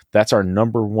 That's our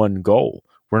number one goal.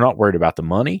 We're not worried about the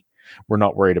money. We're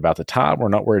not worried about the time. We're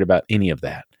not worried about any of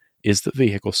that. Is the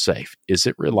vehicle safe? Is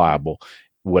it reliable?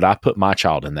 Would I put my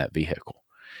child in that vehicle?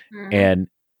 And,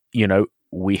 you know,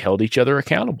 we held each other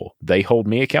accountable. They hold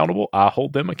me accountable. I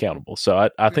hold them accountable. So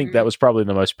I think that was probably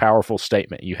the most powerful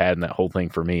statement you had in that whole thing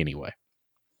for me anyway.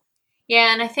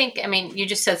 Yeah. And I think, I mean, you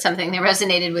just said something that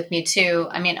resonated with me too.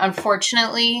 I mean,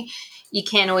 unfortunately, you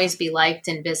can't always be liked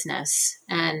in business.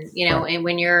 And, you know, and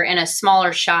when you're in a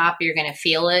smaller shop, you're going to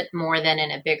feel it more than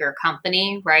in a bigger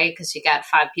company, right? Because you got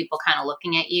 5 people kind of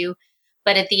looking at you.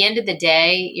 But at the end of the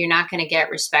day, you're not going to get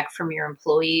respect from your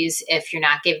employees if you're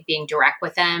not being direct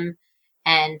with them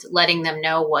and letting them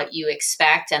know what you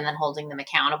expect and then holding them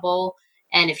accountable.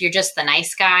 And if you're just the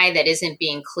nice guy that isn't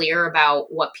being clear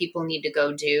about what people need to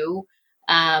go do,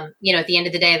 you know, at the end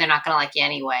of the day, they're not going to like you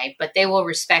anyway, but they will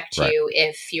respect you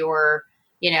if you're,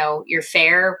 you know, you're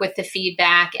fair with the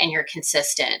feedback and you're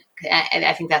consistent. And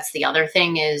I think that's the other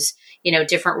thing is, you know,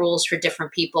 different rules for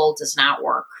different people does not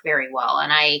work very well.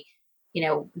 And you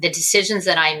know, the decisions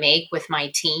that I make with my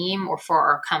team or for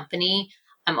our company,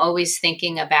 I'm always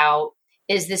thinking about,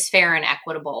 is this fair and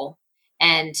equitable?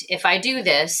 And if I do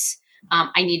this,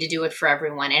 I need to do it for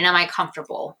everyone. And am I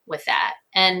comfortable with that?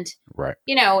 And,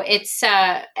 you know, it's,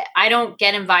 I don't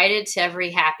get invited to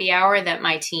every happy hour that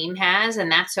my team has,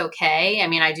 and that's okay. I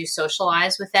mean, I do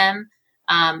socialize with them.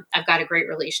 I've got a great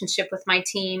relationship with my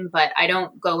team, but I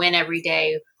don't go in every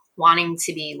day wanting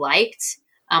to be liked.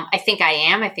 I think I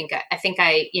am. I think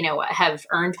I, you know, have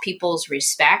earned people's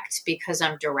respect because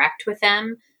I'm direct with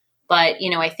them. But, you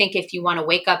know, I think if you want to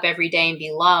wake up every day and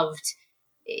be loved,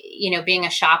 you know, being a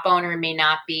shop owner may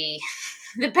not be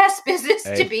the best business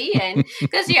to be in,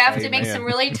 because you have to make some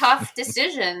really tough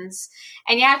decisions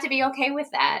and you have to be okay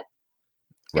with that.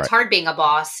 It's hard being a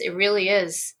boss. It really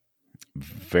is.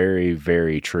 Very,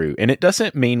 very true. And it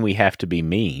doesn't mean we have to be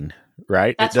mean.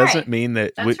 Right? That's it doesn't mean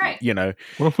that, you know.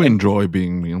 What if we enjoy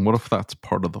being mean? What if that's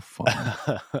part of the fun?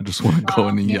 I just want to go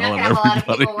in and yell at everybody. You're not going to have a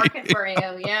lot of people working for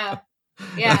you. Yeah.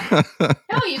 Yeah.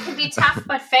 No, you can be tough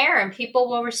but fair and people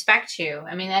will respect you.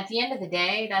 I mean, at the end of the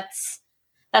day,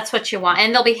 that's what you want.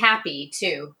 And they'll be happy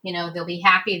too. You know, they'll be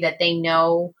happy that they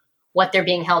know what they're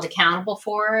being held accountable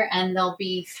for, and they'll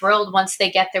be thrilled once they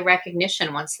get the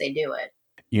recognition once they do it.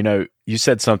 You know, you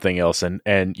said something else,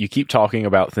 and you keep talking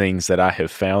about things that I have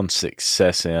found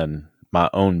success in my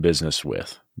own business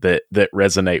with that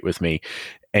resonate with me.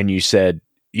 And you said,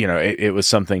 you know, it was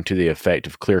something to the effect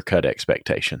of clear-cut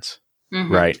expectations,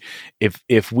 right?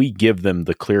 If we give them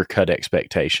the clear-cut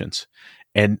expectations,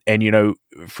 and you know,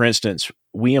 for instance,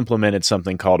 we implemented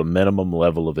something called a minimum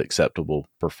level of acceptable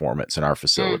performance in our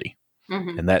facility.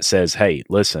 And that says, hey,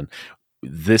 listen,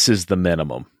 this is the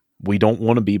minimum. We don't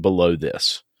want to be below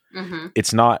this.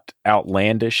 It's not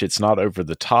outlandish. It's not over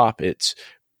the top.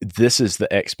 This is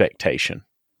the expectation.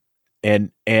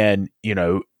 And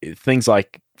things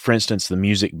like, for instance, the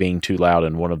music being too loud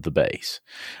in one of the bays,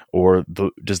 or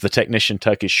does the technician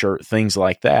tuck his shirt, things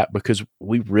like that, because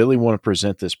we really want to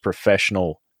present this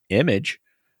professional image.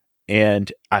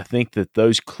 And I think that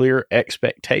those clear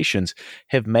expectations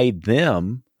have made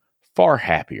them far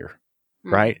happier,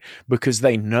 right? Because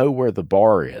they know where the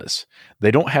bar is.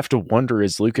 They don't have to wonder,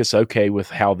 is Lucas okay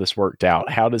with how this worked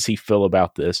out? How does he feel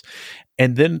about this?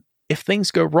 And then if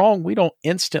things go wrong, we don't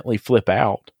instantly flip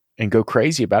out and go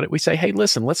crazy about it. We say, hey,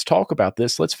 listen, let's talk about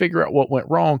this. Let's figure out what went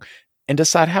wrong and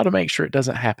decide how to make sure it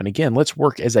doesn't happen again. Let's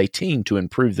work as a team to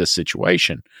improve this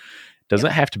situation.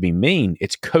 Doesn't have to be mean.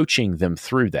 It's coaching them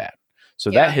through that. So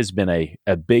that has been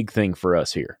a big thing for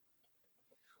us here.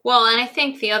 Well, and I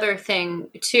think the other thing,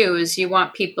 too, is you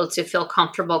want people to feel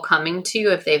comfortable coming to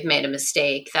you if they've made a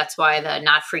mistake. That's why the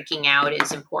not freaking out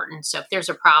is important. So if there's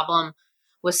a problem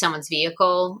with someone's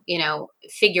vehicle,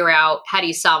 figure out how do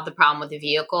you solve the problem with the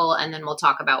vehicle, and then we'll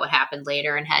talk about what happened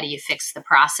later and how do you fix the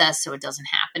process so it doesn't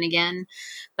happen again.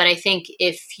 But I think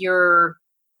if you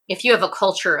have a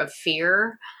culture of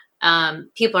fear,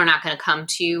 people are not going to come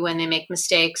to you when they make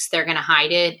mistakes. They're going to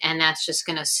hide it. And that's just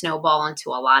going to snowball into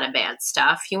a lot of bad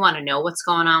stuff. You want to know what's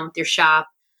going on with your shop.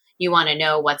 You want to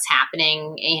know what's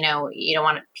happening. You don't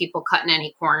want people cutting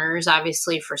any corners,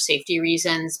 obviously, for safety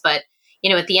reasons. But,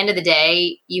 at the end of the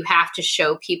day, you have to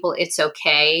show people it's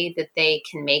okay that they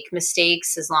can make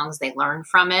mistakes as long as they learn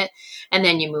from it. And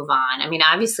then you move on. I mean,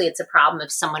 obviously, it's a problem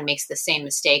if someone makes the same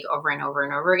mistake over and over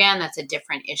and over again. That's a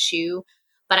different issue.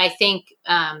 But I think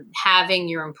having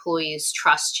your employees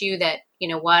trust you that,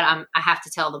 I have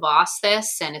to tell the boss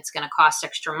this and it's going to cost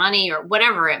extra money or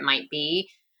whatever it might be,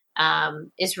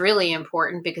 is really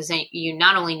important, because you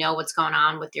not only know what's going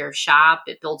on with your shop,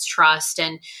 it builds trust.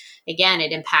 And again,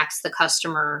 it impacts the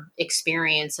customer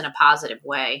experience in a positive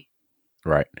way.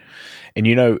 Right.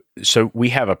 And, so we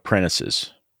have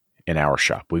apprentices in our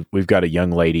shop. We've got a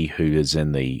young lady who is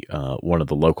in the one of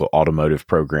the local automotive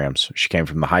programs. She came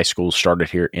from the high school, started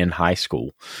here in high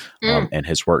school, and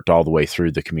has worked all the way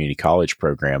through the community college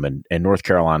program. And North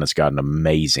Carolina's got an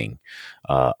amazing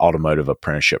automotive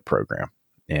apprenticeship program.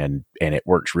 And it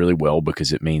works really well,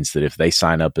 because it means that if they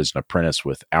sign up as an apprentice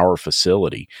with our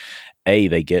facility,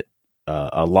 they get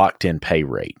a locked in pay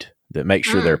rate that makes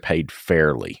sure they're paid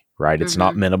fairly. Right. It's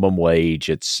not minimum wage.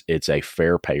 It's a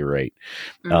fair pay rate.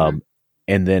 And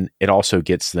then it also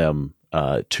gets them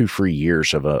 2 free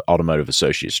years of an automotive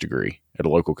associate's degree at a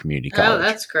local community college. Oh,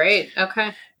 that's great.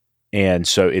 Okay. And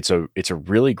so it's a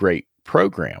really great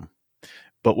program.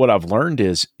 But what I've learned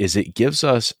is it gives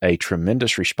us a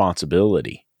tremendous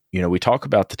responsibility. We talk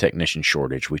about the technician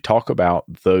shortage. We talk about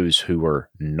those who are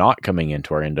not coming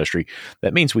into our industry.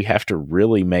 That means we have to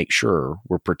really make sure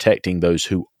we're protecting those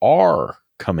who are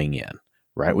coming in,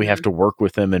 right? We have to work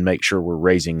with them and make sure we're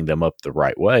raising them up the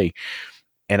right way.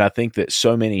 And I think that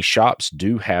so many shops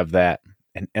do have that.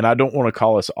 And I don't want to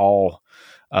call us all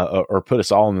or put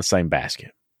us all in the same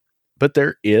basket, but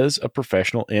there is a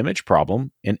professional image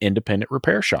problem in independent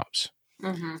repair shops.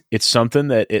 It's something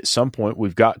that at some point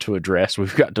we've got to address.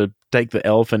 We've got to take the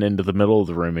elephant into the middle of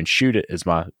the room and shoot it, as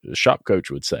my shop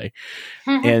coach would say.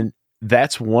 And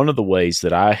that's one of the ways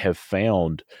that I have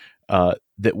found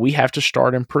that we have to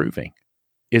start improving,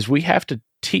 is we have to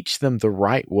teach them the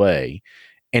right way.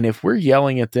 And if we're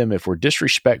yelling at them, if we're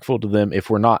disrespectful to them, if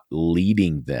we're not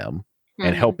leading them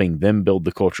and helping them build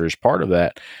the culture as part of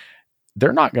that,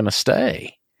 they're not going to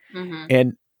stay.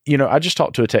 And, I just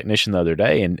talked to a technician the other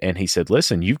day, and he said,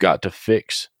 listen, you've got to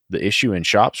fix the issue in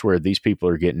shops where these people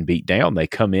are getting beat down. They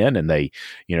come in and they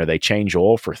change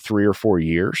oil for 3 or 4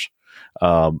 years.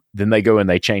 Then they go and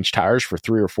they change tires for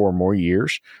 3 or 4 more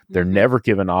years. They're never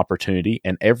given opportunity.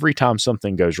 And every time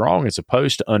something goes wrong, as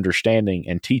opposed to understanding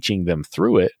and teaching them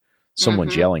through it,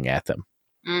 someone's yelling at them.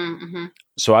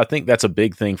 So I think that's a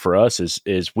big thing for us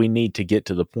is we need to get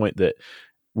to the point that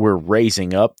we're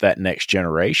raising up that next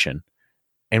generation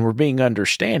and we're being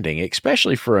understanding,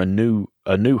 especially for a new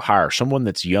hire, someone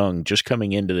that's young, just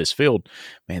coming into this field.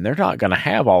 Man, they're not going to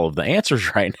have all of the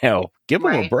answers right now. Give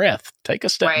them a breath, take a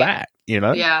step back,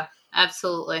 Yeah,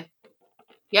 absolutely.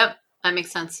 Yep. That makes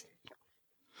sense.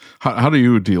 How do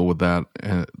you deal with that?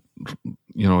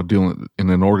 Dealing in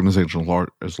an organization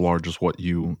as large as what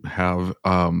you have,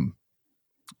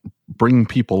 bringing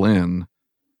people in,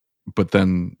 but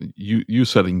then you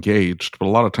said engaged, but a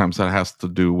lot of times that has to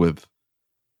do with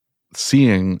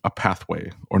seeing a pathway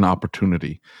or an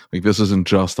opportunity. Like, this isn't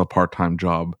just a part-time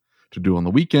job to do on the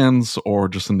weekends or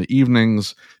just in the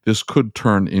evenings. This could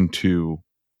turn into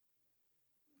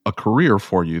a career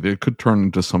for you. It could turn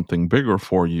into something bigger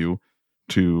for you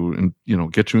to,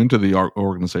 get you into the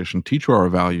organization, teach you our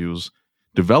values,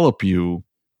 develop you.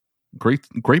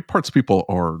 Great parts people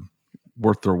are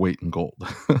worth their weight in gold.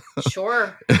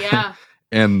 Sure. Yeah.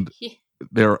 And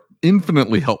they're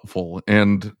infinitely helpful.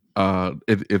 And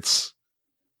it's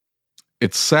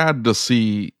sad to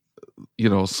see,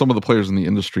 some of the players in the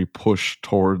industry push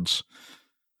towards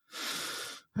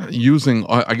using,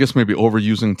 I guess maybe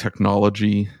overusing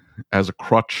technology as a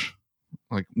crutch.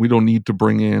 Like, we don't need to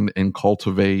bring in and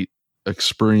cultivate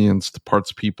experienced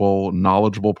parts people,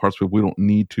 knowledgeable parts people. We don't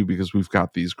need to, because we've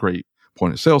got these great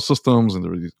point of sale systems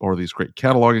or these great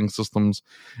cataloging systems,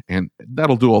 and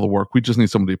that'll do all the work. We just need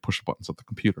somebody to push the buttons at the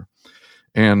computer.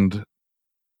 And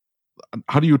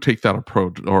how do you take that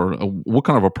approach, or what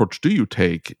kind of approach do you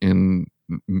take in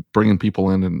bringing people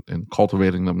in and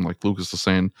cultivating them, like Lucas is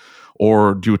saying,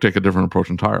 or do you take a different approach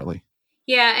entirely?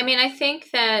 Yeah, I mean, I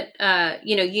think that,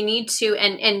 you need to,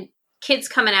 and kids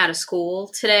coming out of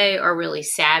school today are really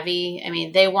savvy. I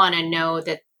mean, they want to know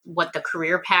that what the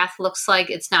career path looks like.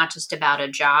 It's not just about a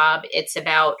job. It's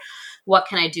about, what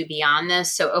can I do beyond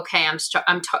this? So, okay,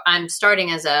 I'm starting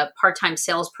as a part-time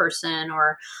salesperson,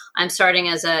 or I'm starting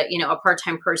as a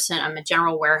part-time person. I'm a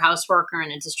general warehouse worker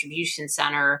in a distribution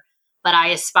center, but I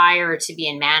aspire to be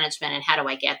in management, and how do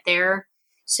I get there?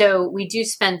 So we do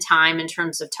spend time in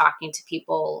terms of talking to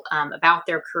people about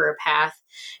their career path.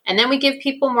 And then we give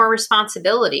people more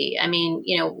responsibility. I mean,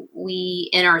 we,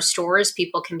 in our stores,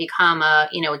 people can become a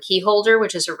key holder,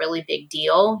 which is a really big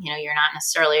deal. You're not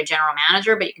necessarily a general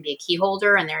manager, but you can be a key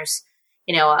holder, and there's,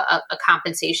 a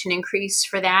compensation increase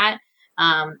for that.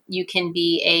 You can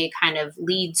be a kind of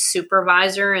lead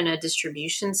supervisor in a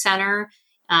distribution center,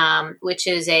 which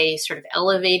is a sort of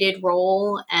elevated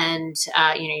role, and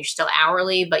you're still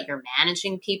hourly, but you're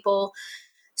managing people.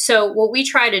 So what we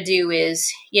try to do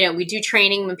is, we do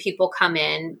training when people come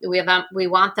in. We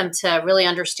want them to really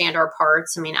understand our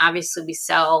parts. I mean, obviously we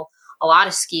sell a lot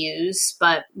of SKUs,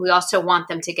 but we also want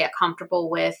them to get comfortable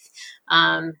with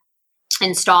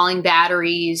installing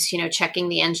batteries, checking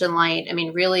the engine light. I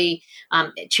mean, really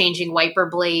changing wiper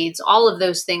blades, all of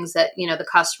those things that, the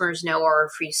customers know are a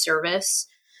free service.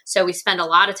 So we spend a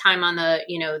lot of time on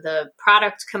the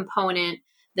product component,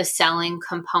 the selling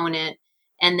component,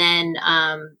 and then,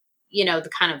 the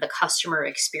kind of the customer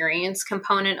experience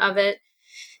component of it.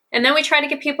 And then we try to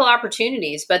give people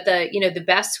opportunities. But the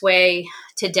best way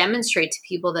to demonstrate to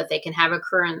people that they can have a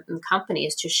career in the company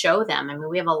is to show them. I mean,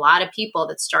 we have a lot of people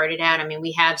that started out. I mean,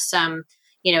 we have some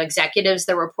executives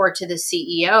that report to the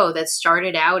CEO that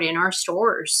started out in our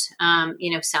stores,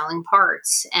 selling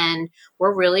parts. And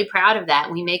we're really proud of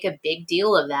that. We make a big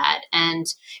deal of that. And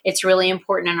it's really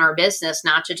important in our business,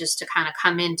 not just to kind of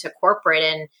come into corporate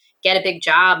and get a big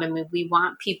job. I mean, we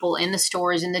want people in the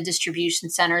stores, in the distribution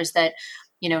centers that,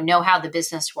 know how the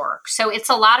business works. So it's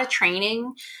a lot of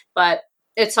training, but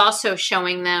it's also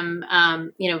showing them,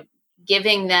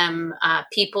 giving them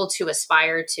people to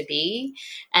aspire to be,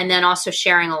 and then also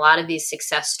sharing a lot of these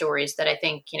success stories that I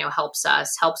think, helps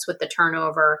with the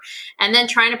turnover, and then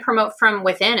trying to promote from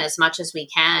within as much as we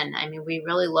can. I mean, we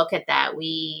really look at that.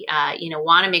 We,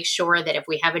 want to make sure that if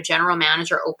we have a general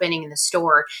manager opening in the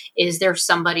store, is there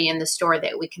somebody in the store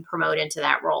that we can promote into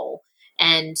that role?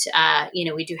 And,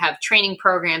 we do have training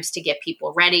programs to get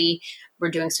people ready. We're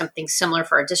doing something similar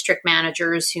for our district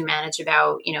managers who manage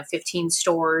about, 15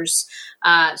 stores.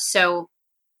 So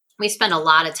we spend a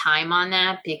lot of time on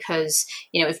that, because,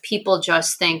 if people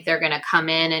just think they're going to come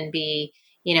in and be,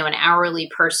 an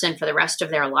hourly person for the rest of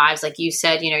their lives, like you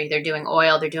said, they're doing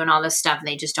oil, they're doing all this stuff, and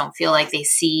they just don't feel like they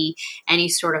see any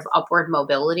sort of upward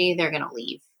mobility, they're going to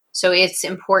leave. So it's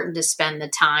important to spend the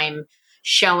time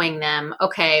showing them,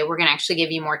 okay, we're going to actually give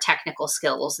you more technical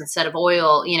skills. Instead of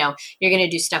oil, you're going to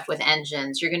do stuff with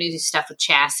engines, you're going to do stuff with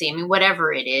chassis. I mean,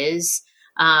 whatever it is,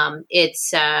 I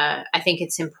think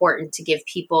it's important to give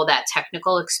people that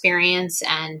technical experience,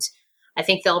 and I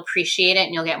think they'll appreciate it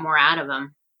and you'll get more out of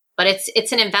them. But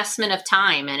it's an investment of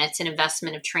time, and it's an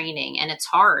investment of training, and it's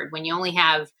hard. When you only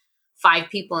have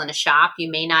 5 people in a shop, you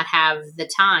may not have the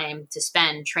time to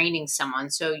spend training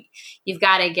someone. So you've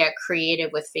got to get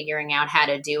creative with figuring out how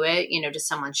to do it. Does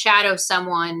someone shadow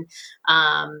someone?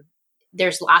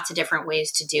 There's lots of different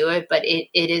ways to do it, but it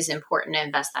is important to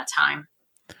invest that time.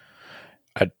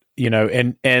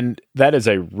 And that is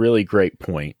a really great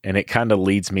point. And it kind of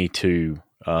leads me to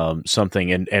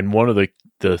something. And one of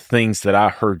the things that I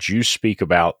heard you speak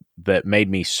about that made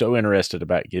me so interested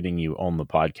about getting you on the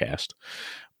podcast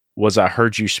was I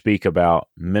heard you speak about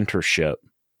mentorship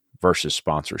versus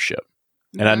sponsorship.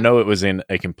 Mm-hmm. And I know it was in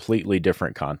a completely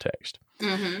different context.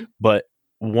 Mm-hmm. But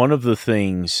one of the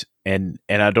things, and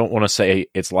I don't want to say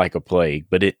it's like a plague,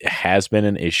 but it has been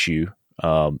an issue,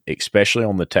 especially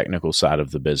on the technical side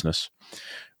of the business,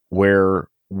 where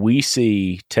we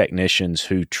see technicians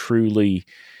who truly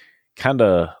kind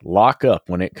of lock up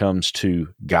when it comes to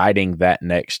guiding that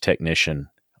next technician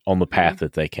on the path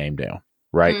that they came down,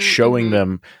 right? Mm-hmm. Showing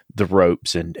them the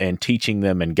ropes and teaching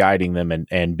them and guiding them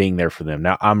and being there for them.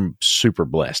 Now, I'm super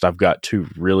blessed. I've got two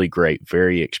really great,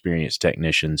 very experienced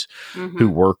technicians who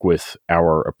work with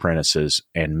our apprentices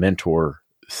and mentor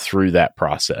through that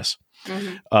process.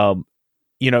 I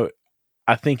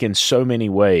think in so many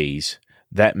ways,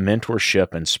 that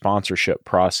mentorship and sponsorship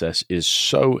process is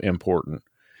so important,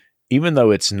 even though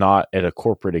it's not at a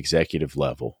corporate executive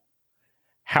level.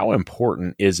 How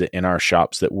important is it in our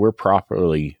shops that we're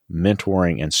properly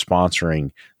mentoring and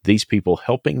sponsoring these people,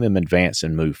 helping them advance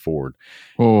and move forward?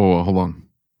 Oh, hold on.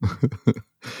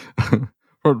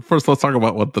 First, let's talk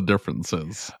about what the difference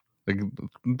is. Like,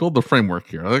 build the framework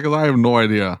here, because I have no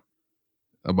idea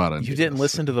about it. You didn't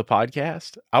listen to the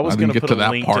podcast? I was going to put get to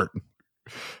that part.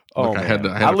 Oh, man.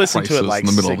 I listened to it like in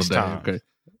the middle of 6 the day. times. Okay.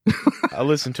 I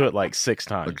listened to it like 6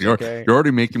 times. Look, you're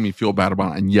already making me feel bad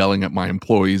about it and yelling at my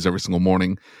employees every single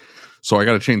morning. So I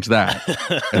got to change that.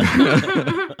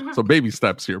 So baby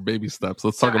steps here. Baby steps.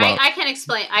 Let's talk about. I can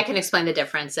explain the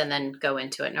difference and then go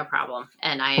into it. No problem.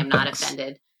 And I am not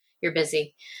offended. You're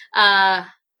busy.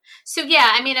 So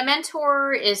yeah, I mean, a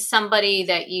mentor is somebody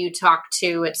that you talk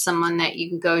to. It's someone that you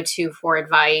can go to for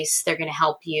advice. They're going to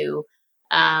help you.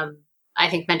 I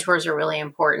think mentors are really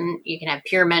important. You can have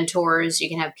peer mentors. You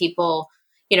can have people,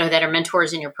 that are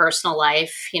mentors in your personal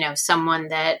life. Someone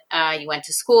that you went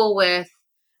to school with,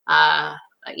 a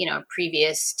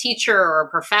previous teacher or a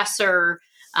professor,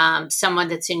 someone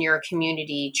that's in your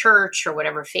community church or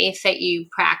whatever faith that you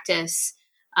practice,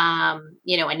 a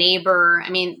neighbor. I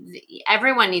mean,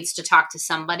 everyone needs to talk to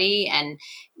somebody and,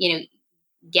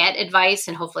 get advice,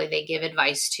 and hopefully they give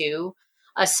advice too.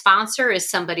 A sponsor is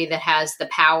somebody that has the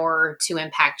power to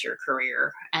impact your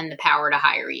career and the power to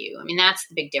hire you. I mean, that's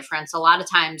the big difference. A lot of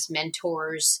times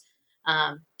mentors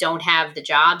don't have the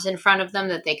jobs in front of them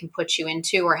that they can put you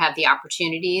into or have the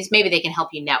opportunities. Maybe they can help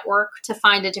you network to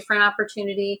find a different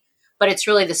opportunity, but it's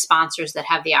really the sponsors that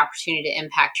have the opportunity to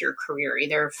impact your career,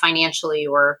 either financially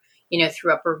or,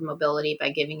 through upward mobility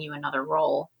by giving you another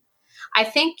role. I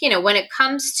think, when it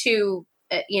comes to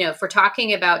if we're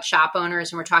talking about shop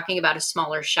owners and we're talking about a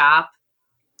smaller shop,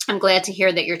 I'm glad to hear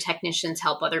that your technicians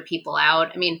help other people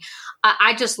out. I mean,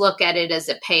 I just look at it as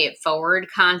a pay it forward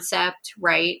concept,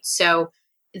 right? So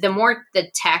the more the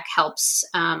tech helps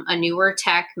a newer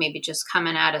tech, maybe just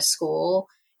coming out of school,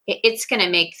 it's going to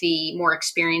make the more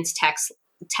experienced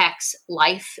tech's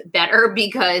life better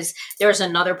because there's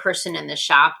another person in the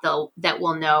shop that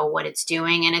will know what it's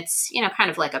doing. And it's, kind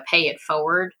of like a pay it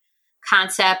forward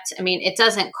concept. I mean, it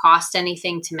doesn't cost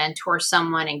anything to mentor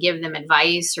someone and give them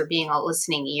advice or being a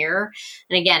listening ear.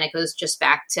 And again, it goes just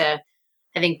back to,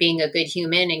 I think, being a good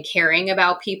human and caring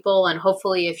about people. And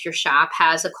hopefully if your shop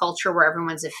has a culture where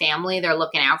everyone's a family, they're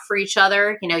looking out for each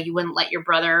other. You wouldn't let your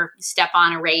brother step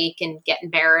on a rake and get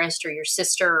embarrassed, or your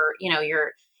sister, or,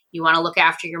 you want to look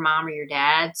after your mom or your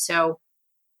dad. So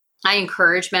I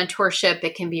encourage mentorship.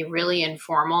 It can be really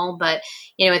informal, but,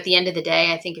 at the end of the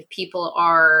day, I think if people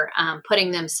are putting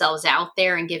themselves out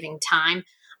there and giving time,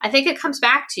 I think it comes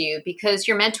back to you because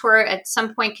your mentor at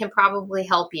some point can probably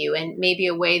help you in maybe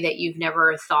a way that you've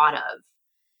never thought of.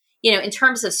 In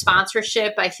terms of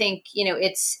sponsorship, I think,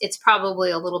 it's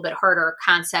probably a little bit harder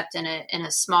concept in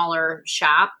a smaller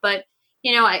shop, but,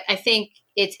 I think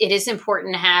it is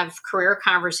important to have career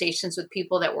conversations with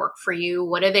people that work for you.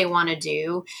 What do they want to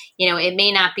do? It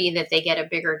may not be that they get a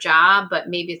bigger job, but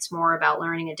maybe it's more about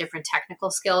learning a different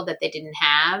technical skill that they didn't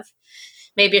have.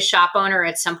 Maybe a shop owner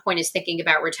at some point is thinking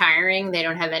about retiring. They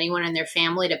don't have anyone in their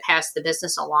family to pass the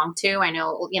business along to. I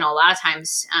know, a lot of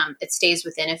times it stays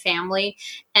within a family.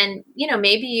 And,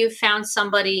 maybe you've found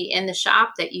somebody in the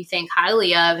shop that you think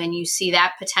highly of and you see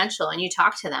that potential and you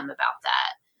talk to them about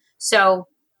that. So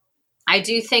I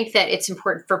do think that it's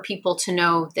important for people to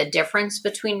know the difference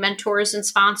between mentors and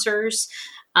sponsors.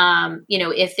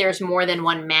 If there's more than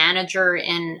one manager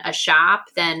in a shop,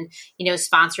 then,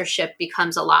 sponsorship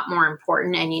becomes a lot more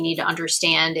important, and you need to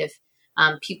understand if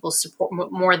people support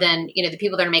more than, the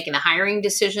people that are making the hiring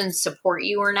decisions support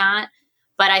you or not.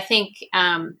 But I think,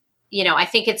 I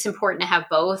think it's important to have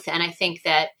both. And I think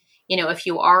that, if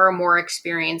you are a more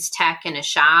experienced tech in a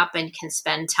shop and can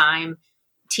spend time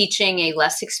teaching a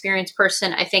less experienced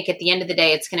person, I think at the end of the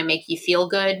day, it's going to make you feel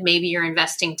good. Maybe you're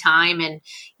investing time and,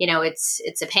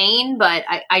 it's a pain, but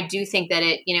I do think that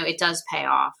it does pay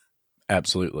off.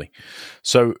 Absolutely.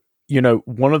 So,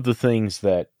 One of the things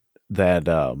that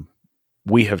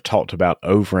we have talked about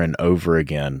over and over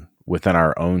again within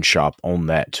our own shop on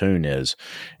that tune is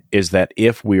that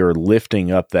if we are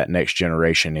lifting up that next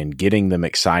generation and getting them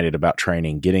excited about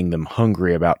training, getting them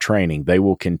hungry about training, they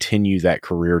will continue that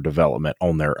career development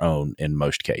on their own in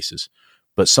most cases.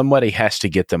 But somebody has to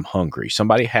get them hungry.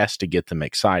 Somebody has to get them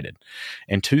excited.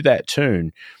 And to that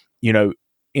tune, in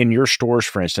your stores,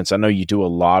 for instance, I know you do a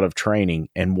lot of training.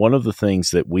 And one of the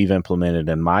things that we've implemented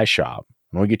in my shop,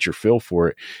 and we'll get your feel for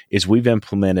it, is we've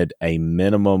implemented a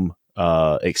minimum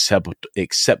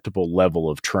acceptable level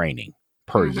of training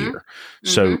per year.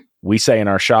 So we say in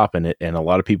our shop, and a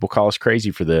lot of people call us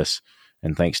crazy for this,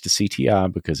 and thanks to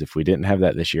CTI, because if we didn't have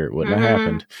that this year, it wouldn't have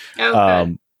happened.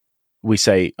 Okay. We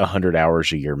say 100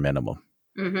 hours a year minimum,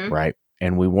 right?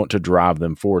 And we want to drive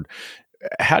them forward.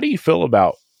 How do you feel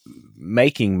about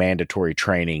making mandatory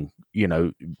training,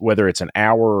 whether it's an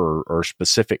hour or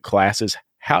specific classes?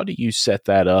 How do you set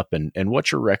that up, and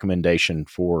what's your recommendation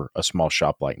for a small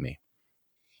shop like me?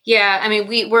 Yeah, I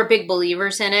mean, we're big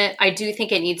believers in it. I do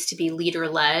think it needs to be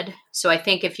leader-led. So I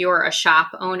think if you're a shop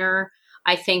owner,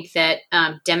 I think that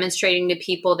demonstrating to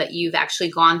people that you've actually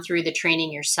gone through the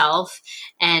training yourself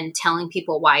and telling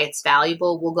people why it's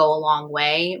valuable will go a long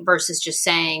way versus just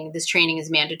saying this training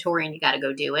is mandatory and you got to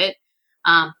go do it.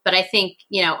 But I think,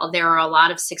 there are a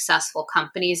lot of successful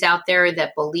companies out there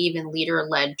that believe in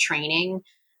leader-led training.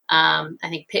 I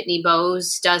think Pitney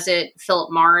Bowes does it.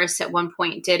 Philip Morris at one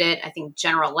point did it. I think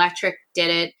General Electric did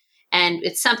it. And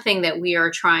it's something that we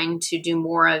are trying to do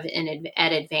more of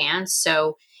at Advance.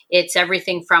 So it's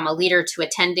everything from a leader to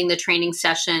attending the training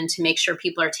session to make sure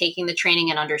people are taking the training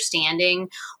and understanding,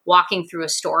 walking through a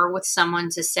store with someone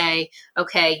to say,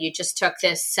 okay, you just took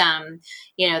this,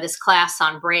 this class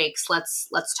on brakes. Let's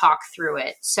talk through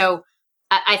it. So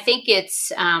I think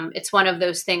it's one of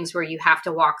those things where you have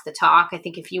to walk the talk. I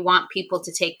think if you want people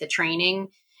to take the training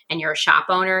and you're a shop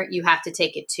owner, you have to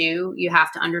take it too. You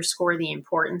have to underscore the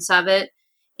importance of it.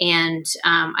 And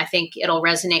I think it'll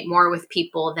resonate more with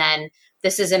people than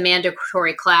this is a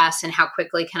mandatory class and how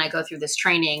quickly can I go through this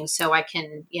training so I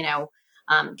can,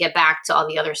 get back to all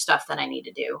the other stuff that I need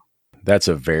to do. That's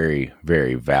a very,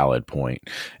 very valid point.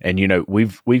 And,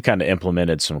 we've kind of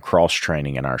implemented some cross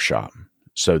training in our shop.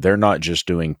 So they're not just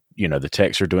doing, the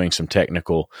techs are doing some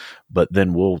technical, but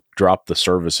then we'll drop the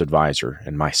service advisor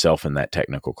and myself in that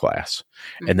technical class.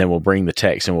 And then we'll bring the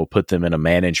techs and we'll put them in a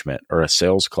management or a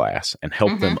sales class and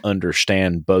help them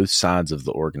understand both sides of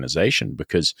the organization,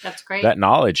 because that's great. That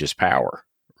knowledge is power,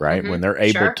 right? When they're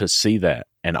able to see that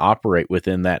and operate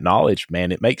within that knowledge,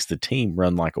 man, it makes the team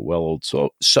run like a well-oiled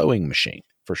sewing machine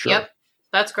for sure. Yep.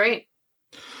 That's great.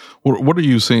 What are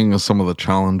you seeing as some of the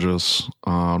challenges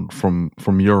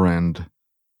from your end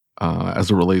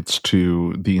as it relates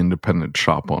to the independent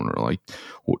shop owner? Like,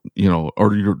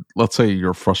 or let's say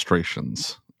your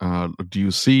frustrations. Do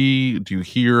you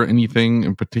hear anything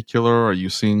in particular? Are you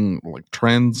seeing like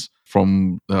trends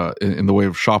from in the way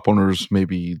of shop owners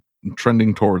maybe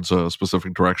trending towards a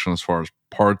specific direction as far as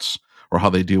parts or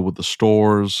how they deal with the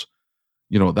stores?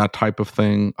 That type of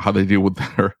thing, how they deal with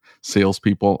their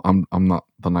salespeople. I'm not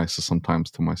the nicest sometimes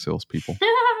to my salespeople. Yeah.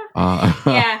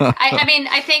 I mean,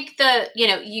 I think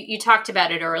you talked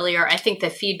about it earlier. I think the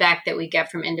feedback that we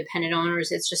get from independent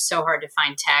owners, it's just so hard to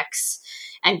find techs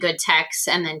and good techs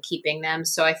and then keeping them.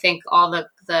 So I think all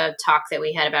the talk that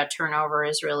we had about turnover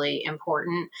is really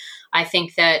important. I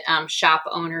think that shop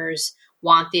owners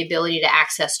want the ability to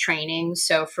access training.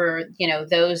 So for,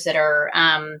 those that are,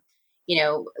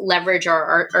 leverage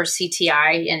our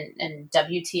CTI and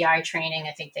WTI training.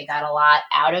 I think they got a lot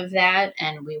out of that.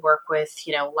 And we work with,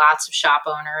 lots of shop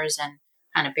owners and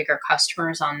kind of bigger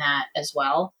customers on that as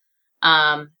well.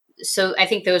 So I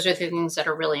think those are the things that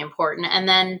are really important. And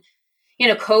then,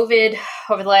 COVID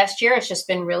over the last year has just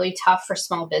been really tough for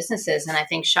small businesses. And I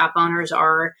think shop owners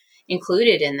are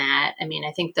included in that. I mean,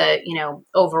 I think that,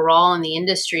 overall in the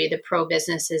industry, the pro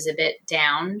business is a bit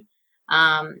down.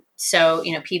 So,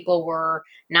 people were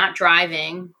not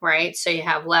driving, right? So you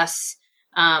have less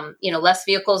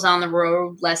vehicles on the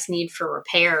road, less need for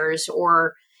repairs,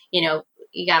 or,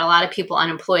 you got a lot of people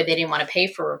unemployed. They didn't want to pay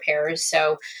for repairs.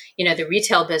 So, the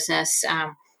retail business,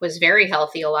 was very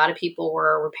healthy. A lot of people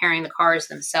were repairing the cars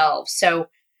themselves. So,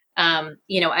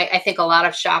 I think a lot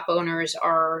of shop owners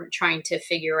are trying to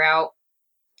figure out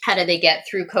how do they get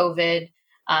through COVID?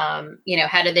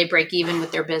 How do they break even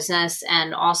with their business?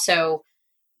 And also,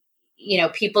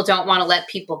 people don't want to let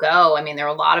people go. I mean, there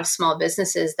are a lot of small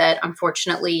businesses that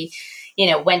unfortunately,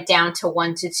 went down to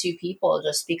 1 to 2 people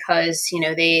just because,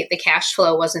 the cash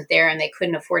flow wasn't there and they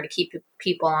couldn't afford to keep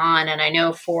people on. And I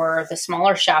know for the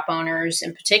smaller shop owners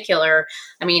in particular,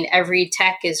 I mean, every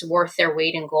tech is worth their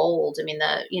weight in gold. I mean,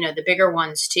 the bigger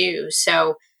ones too.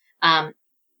 So,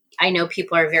 I know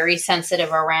people are very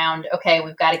sensitive around, okay,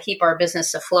 we've got to keep our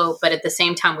business afloat, but at the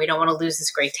same time, we don't want to lose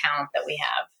this great talent that we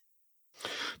have.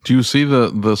 Do you see the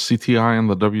CTI and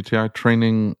the WTI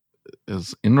training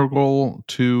as integral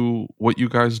to what you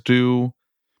guys do?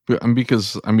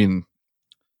 Because, I mean,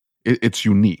 it's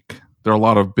unique. There are a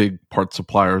lot of big part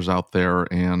suppliers out there,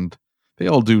 and they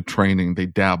all do training. They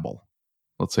dabble.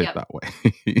 Let's say it that way.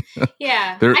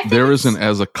 Yeah. There isn't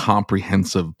as a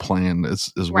comprehensive plan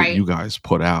as what you guys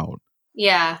put out.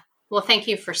 Yeah. Well, thank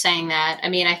you for saying that. I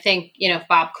mean, I think, if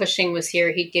Bob Cushing was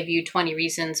here, he'd give you 20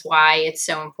 reasons why it's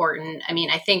so important. I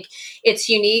mean, I think it's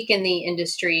unique in the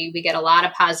industry. We get a lot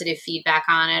of positive feedback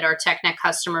on it. Our TechNet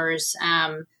customers,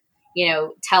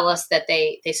 tell us that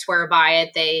they swear by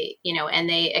it, and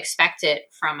they expect it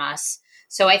from us.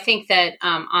 So I think that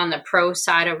on the pro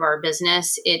side of our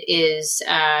business, it is,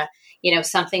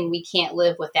 something we can't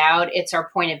live without. It's our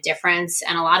point of difference.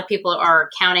 And a lot of people are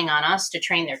counting on us to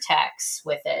train their techs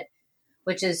with it,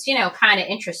 which is, kind of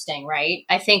interesting, right?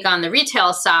 I think on the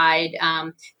retail side,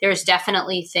 there's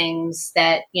definitely things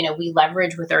that, we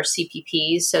leverage with our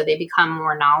CPPs so they become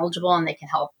more knowledgeable and they can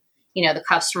help, the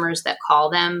customers that call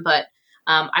them. But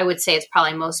I would say it's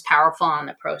probably most powerful on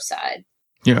the pro side.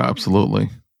 Yeah, absolutely.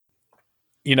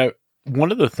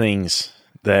 One of the things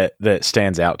that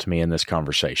stands out to me in this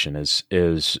conversation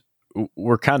is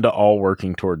we're kind of all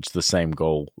working towards the same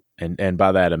goal. And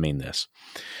by that, I mean this.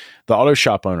 The Auto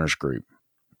Shop Owners Group,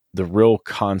 the real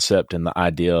concept and the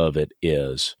idea of it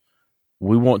is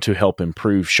we want to help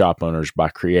improve shop owners by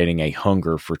creating a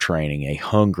hunger for training, a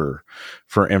hunger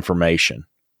for information.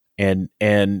 And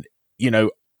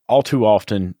all too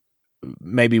often,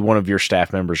 maybe one of your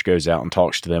staff members goes out and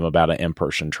talks to them about an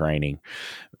in-person training.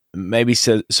 Maybe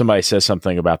somebody says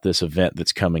something about this event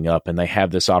that's coming up and they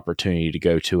have this opportunity to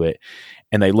go to it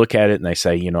and they look at it and they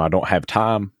say, I don't have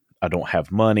time. I don't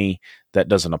have money. That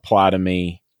doesn't apply to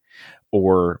me.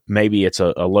 Or maybe it's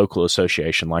a local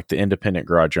association like the Independent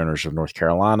Garage Owners of North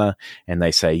Carolina. And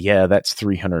they say, yeah, that's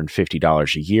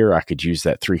 $350 a year. I could use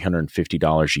that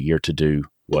 $350 a year to do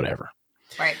whatever.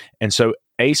 Right. And so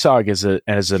ASOG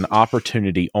is an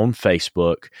opportunity on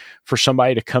Facebook for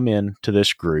somebody to come in to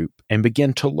this group and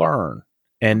begin to learn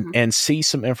and see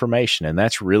some information. And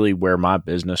that's really where my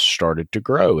business started to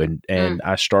grow. And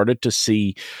I started to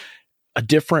see a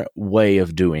different way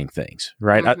of doing things,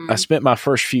 right? I spent my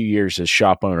first few years as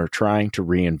shop owner trying to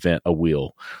reinvent a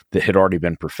wheel that had already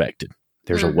been perfected.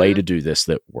 There's a way to do this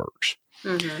that works.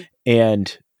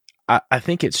 And I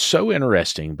think it's so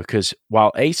interesting because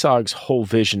while ASOG's whole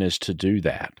vision is to do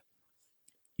that,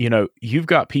 you've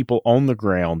got people on the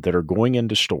ground that are going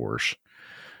into stores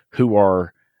who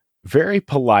are very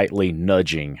politely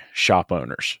nudging shop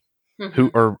owners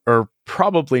who are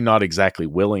probably not exactly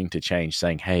willing to change,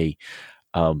 saying, hey,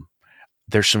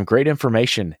 there's some great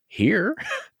information here,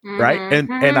 right?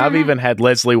 And I've even had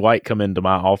Leslie White come into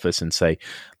my office and say,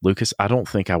 Lucas, I don't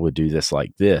think I would do this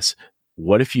like this.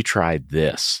 What if you tried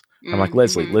this? I'm like,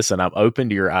 Leslie, listen, I'm open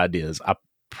to your ideas. I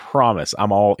promise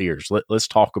I'm all ears. Let's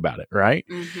talk about it. Right.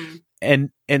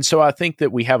 And so I think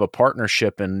that we have a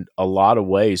partnership in a lot of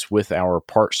ways with our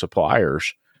part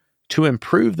suppliers to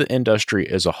improve the industry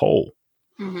as a whole.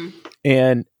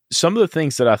 And some of the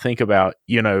things that I think about,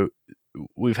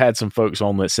 we've had some folks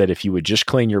on that said, if you would just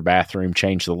clean your bathroom,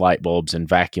 change the light bulbs and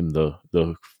vacuum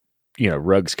the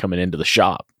rugs coming into the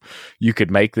shop, you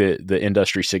could make the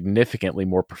industry significantly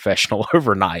more professional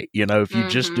overnight, if you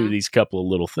just do these couple of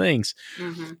little things.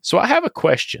 So I have a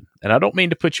question, and I don't mean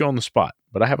to put you on the spot,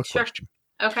 but I have a question.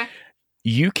 Okay.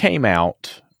 You came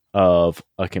out of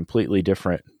a completely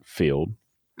different field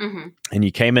and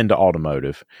you came into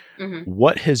automotive.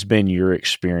 What has been your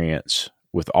experience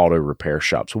with auto repair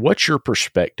shops? What's your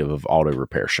perspective of auto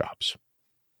repair shops?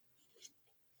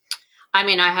 I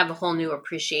mean, I have a whole new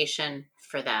appreciation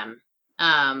for them.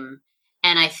 And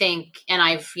I think, and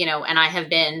I have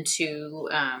been to,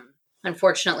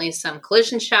 unfortunately, some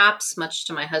collision shops, much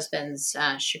to my husband's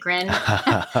chagrin.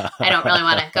 I don't really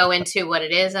want to go into what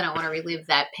it is. I don't want to relive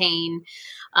that pain.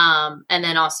 And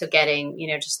then also getting,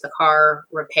 just the car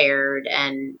repaired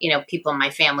and, people in my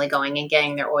family going and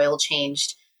getting their oil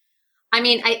changed. I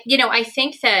mean, I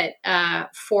think that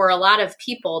for a lot of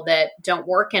people that don't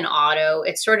work in auto,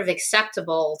 it's sort of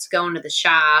acceptable to go into the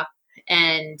shop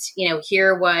and,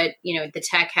 hear what, the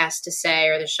tech has to say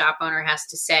or the shop owner has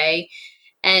to say.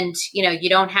 and, you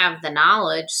don't have the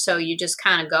knowledge. So you just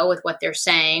kind of go with what they're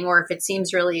saying. Or if it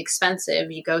seems really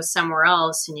expensive, you go somewhere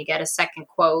else and you get a second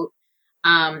quote.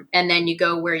 And then you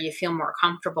go where you feel more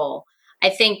comfortable. I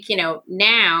think,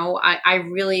 now I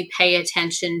really pay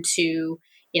attention to,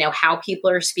 how people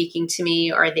are speaking to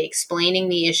me. Are they explaining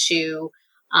the issue?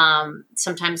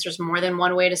 Sometimes there's more than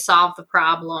one way to solve the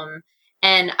problem.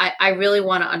 And I really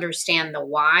want to understand the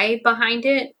why behind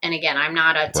it. And again, I'm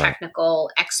not a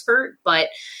technical expert, but,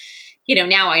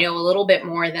 now I know a little bit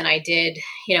more than I did,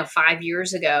 5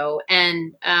 years ago.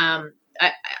 And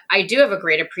I do have a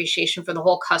great appreciation for the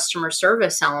whole customer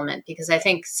service element, because I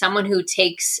think someone who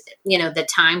takes, the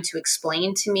time to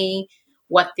explain to me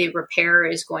what the repair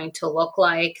is going to look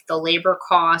like, the labor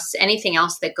costs, anything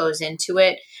else that goes into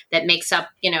it that makes up,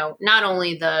 not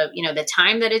only the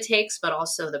time that it takes, but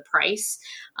also the price,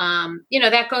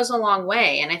 that goes a long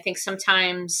way. And I think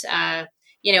sometimes,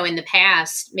 in the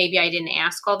past, maybe I didn't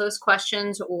ask all those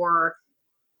questions, or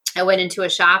I went into a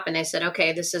shop and they said,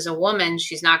 okay, this is a woman,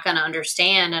 she's not going to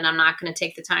understand, and I'm not going to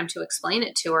take the time to explain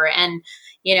it to her. And,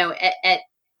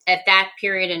 at that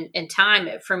period in time,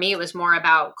 for me, it was more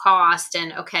about cost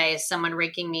and, okay, is someone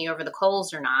raking me over the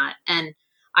coals or not? And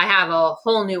I have a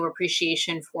whole new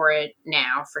appreciation for it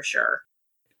now, for sure.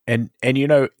 And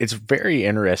it's very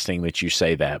interesting that you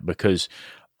say that, because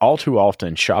all too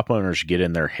often shop owners get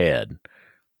in their head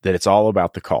that it's all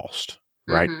about the cost,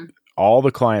 right? Mm-hmm. All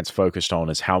the client's focused on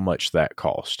is how much that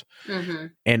cost.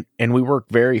 Mm-hmm. And we work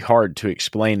very hard to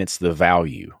explain it's the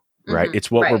value, right? Mm-hmm. It's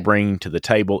what we're bringing to the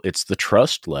table. It's the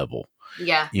trust level.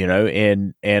 Yeah.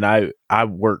 And I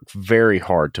work very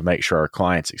hard to make sure our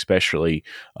clients, especially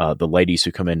the ladies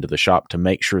who come into the shop, to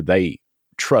make sure they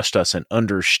trust us and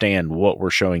understand what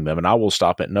we're showing them. And I will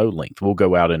stop at no length. We'll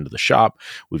go out into the shop.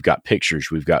 We've got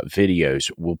pictures. We've got videos.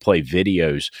 We'll play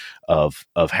videos of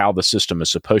how the system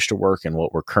is supposed to work and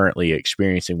what we're currently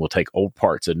experiencing. We'll take old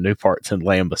parts and new parts and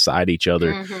lay them beside each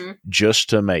other, just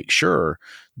to make sure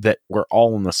that we're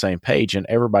all on the same page and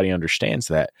everybody understands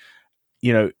that.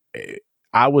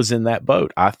 I was in that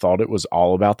boat. I thought it was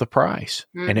all about the price,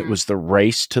 and it was the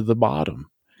race to the bottom.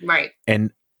 Right.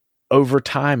 And over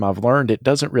time, I've learned it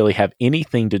doesn't really have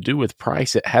anything to do with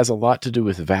price. It has a lot to do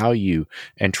with value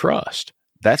and trust.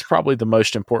 That's probably the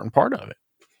most important part of it.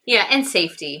 Yeah. And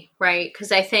safety, right?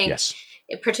 Because I think,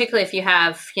 particularly if you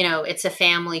have, it's a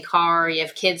family car, you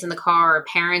have kids in the car, or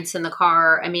parents in the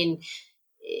car. I mean,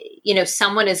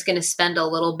 someone is going to spend a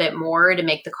little bit more to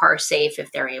make the car safe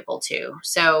if they're able to.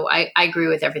 So I agree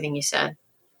with everything you said.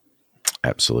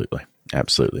 Absolutely.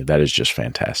 Absolutely. That is just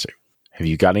fantastic. Have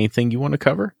you got anything you want to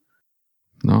cover?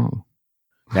 No.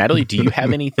 Natalie, do you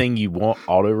have anything you want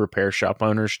auto repair shop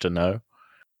owners to know?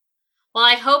 Well,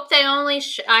 I hope they only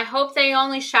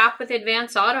shop with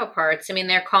Advanced Auto Parts. I mean,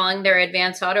 they're calling their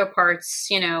Advanced Auto Parts,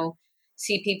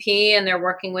 CPP, and they're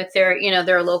working with their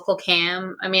local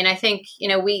CAM. I mean, I think,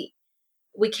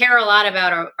 we care a lot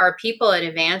about our people at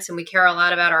Advance, and we care a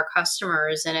lot about our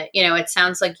customers. And it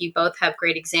sounds like you both have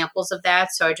great examples of that.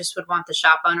 So I just would want the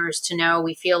shop owners to know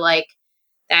we feel like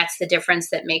that's the difference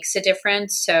that makes a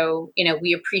difference. So,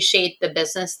 we appreciate the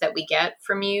business that we get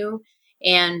from you.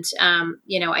 And,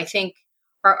 I think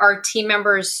our team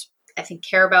members,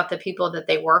 care about the people that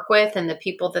they work with and the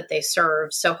people that they serve.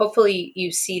 So hopefully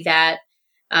you see that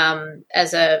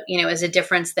as a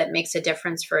difference that makes a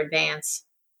difference for Advance.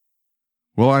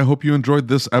 Well, I hope you enjoyed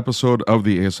this episode of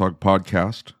the ASOG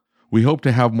podcast. We hope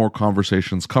to have more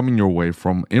conversations coming your way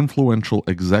from influential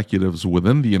executives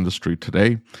within the industry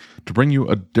today to bring you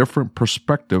a different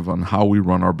perspective on how we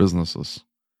run our businesses.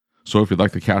 So if you'd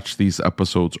like to catch these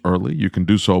episodes early, you can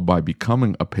do so by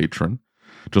becoming a patron.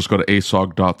 Just go to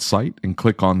asog.site and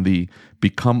click on the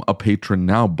Become a Patron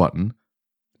Now button.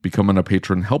 Becoming a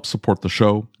patron helps support the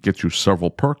show, gets you several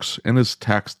perks, and is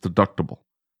tax deductible.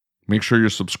 Make sure you're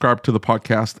subscribed to the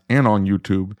podcast and on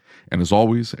YouTube. And as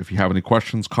always, if you have any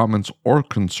questions, comments, or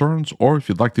concerns, or if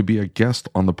you'd like to be a guest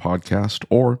on the podcast,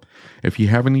 or if you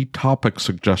have any topic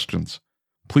suggestions,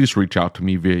 please reach out to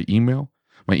me via email.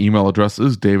 My email address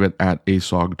is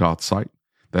david@asog.site.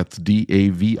 That's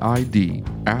david@asog.site.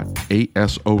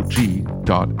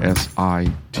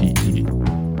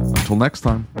 Until next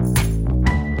time.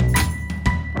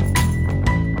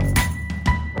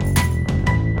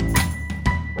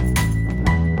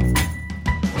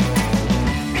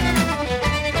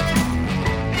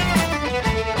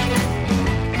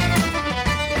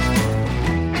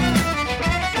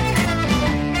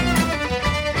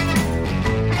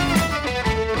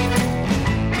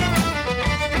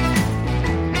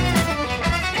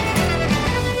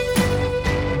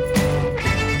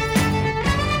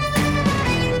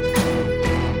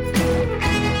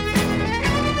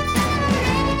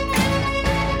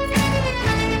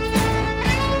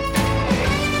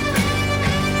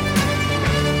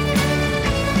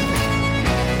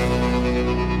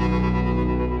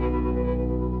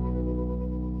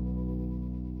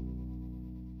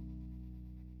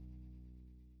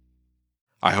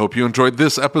 I hope you enjoyed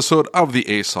this episode of the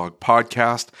ASOG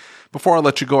podcast. Before I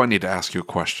let you go, I need to ask you a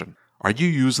question. Are you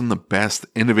using the best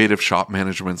innovative shop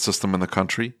management system in the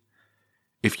country?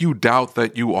 If you doubt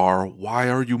that you are, why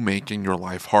are you making your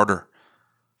life harder?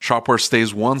 Shopware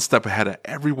stays one step ahead of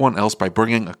everyone else by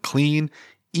bringing a clean,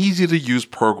 easy-to-use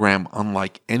program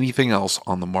unlike anything else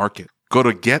on the market. Go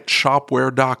to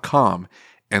getshopware.com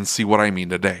and see what I mean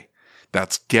today.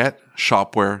 That's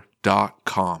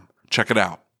getshopware.com. Check it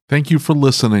out. Thank you for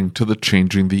listening to the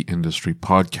Changing the Industry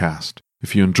podcast.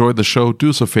 If you enjoyed the show,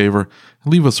 do us a favor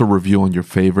and leave us a review on your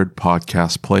favorite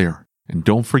podcast player. And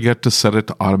don't forget to set it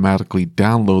to automatically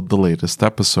download the latest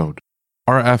episode.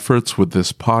 Our efforts with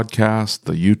this podcast,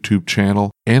 the YouTube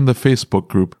channel, and the Facebook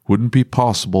group wouldn't be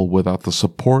possible without the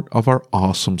support of our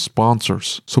awesome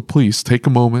sponsors. So please take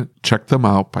a moment, check them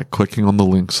out by clicking on the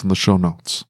links in the show notes.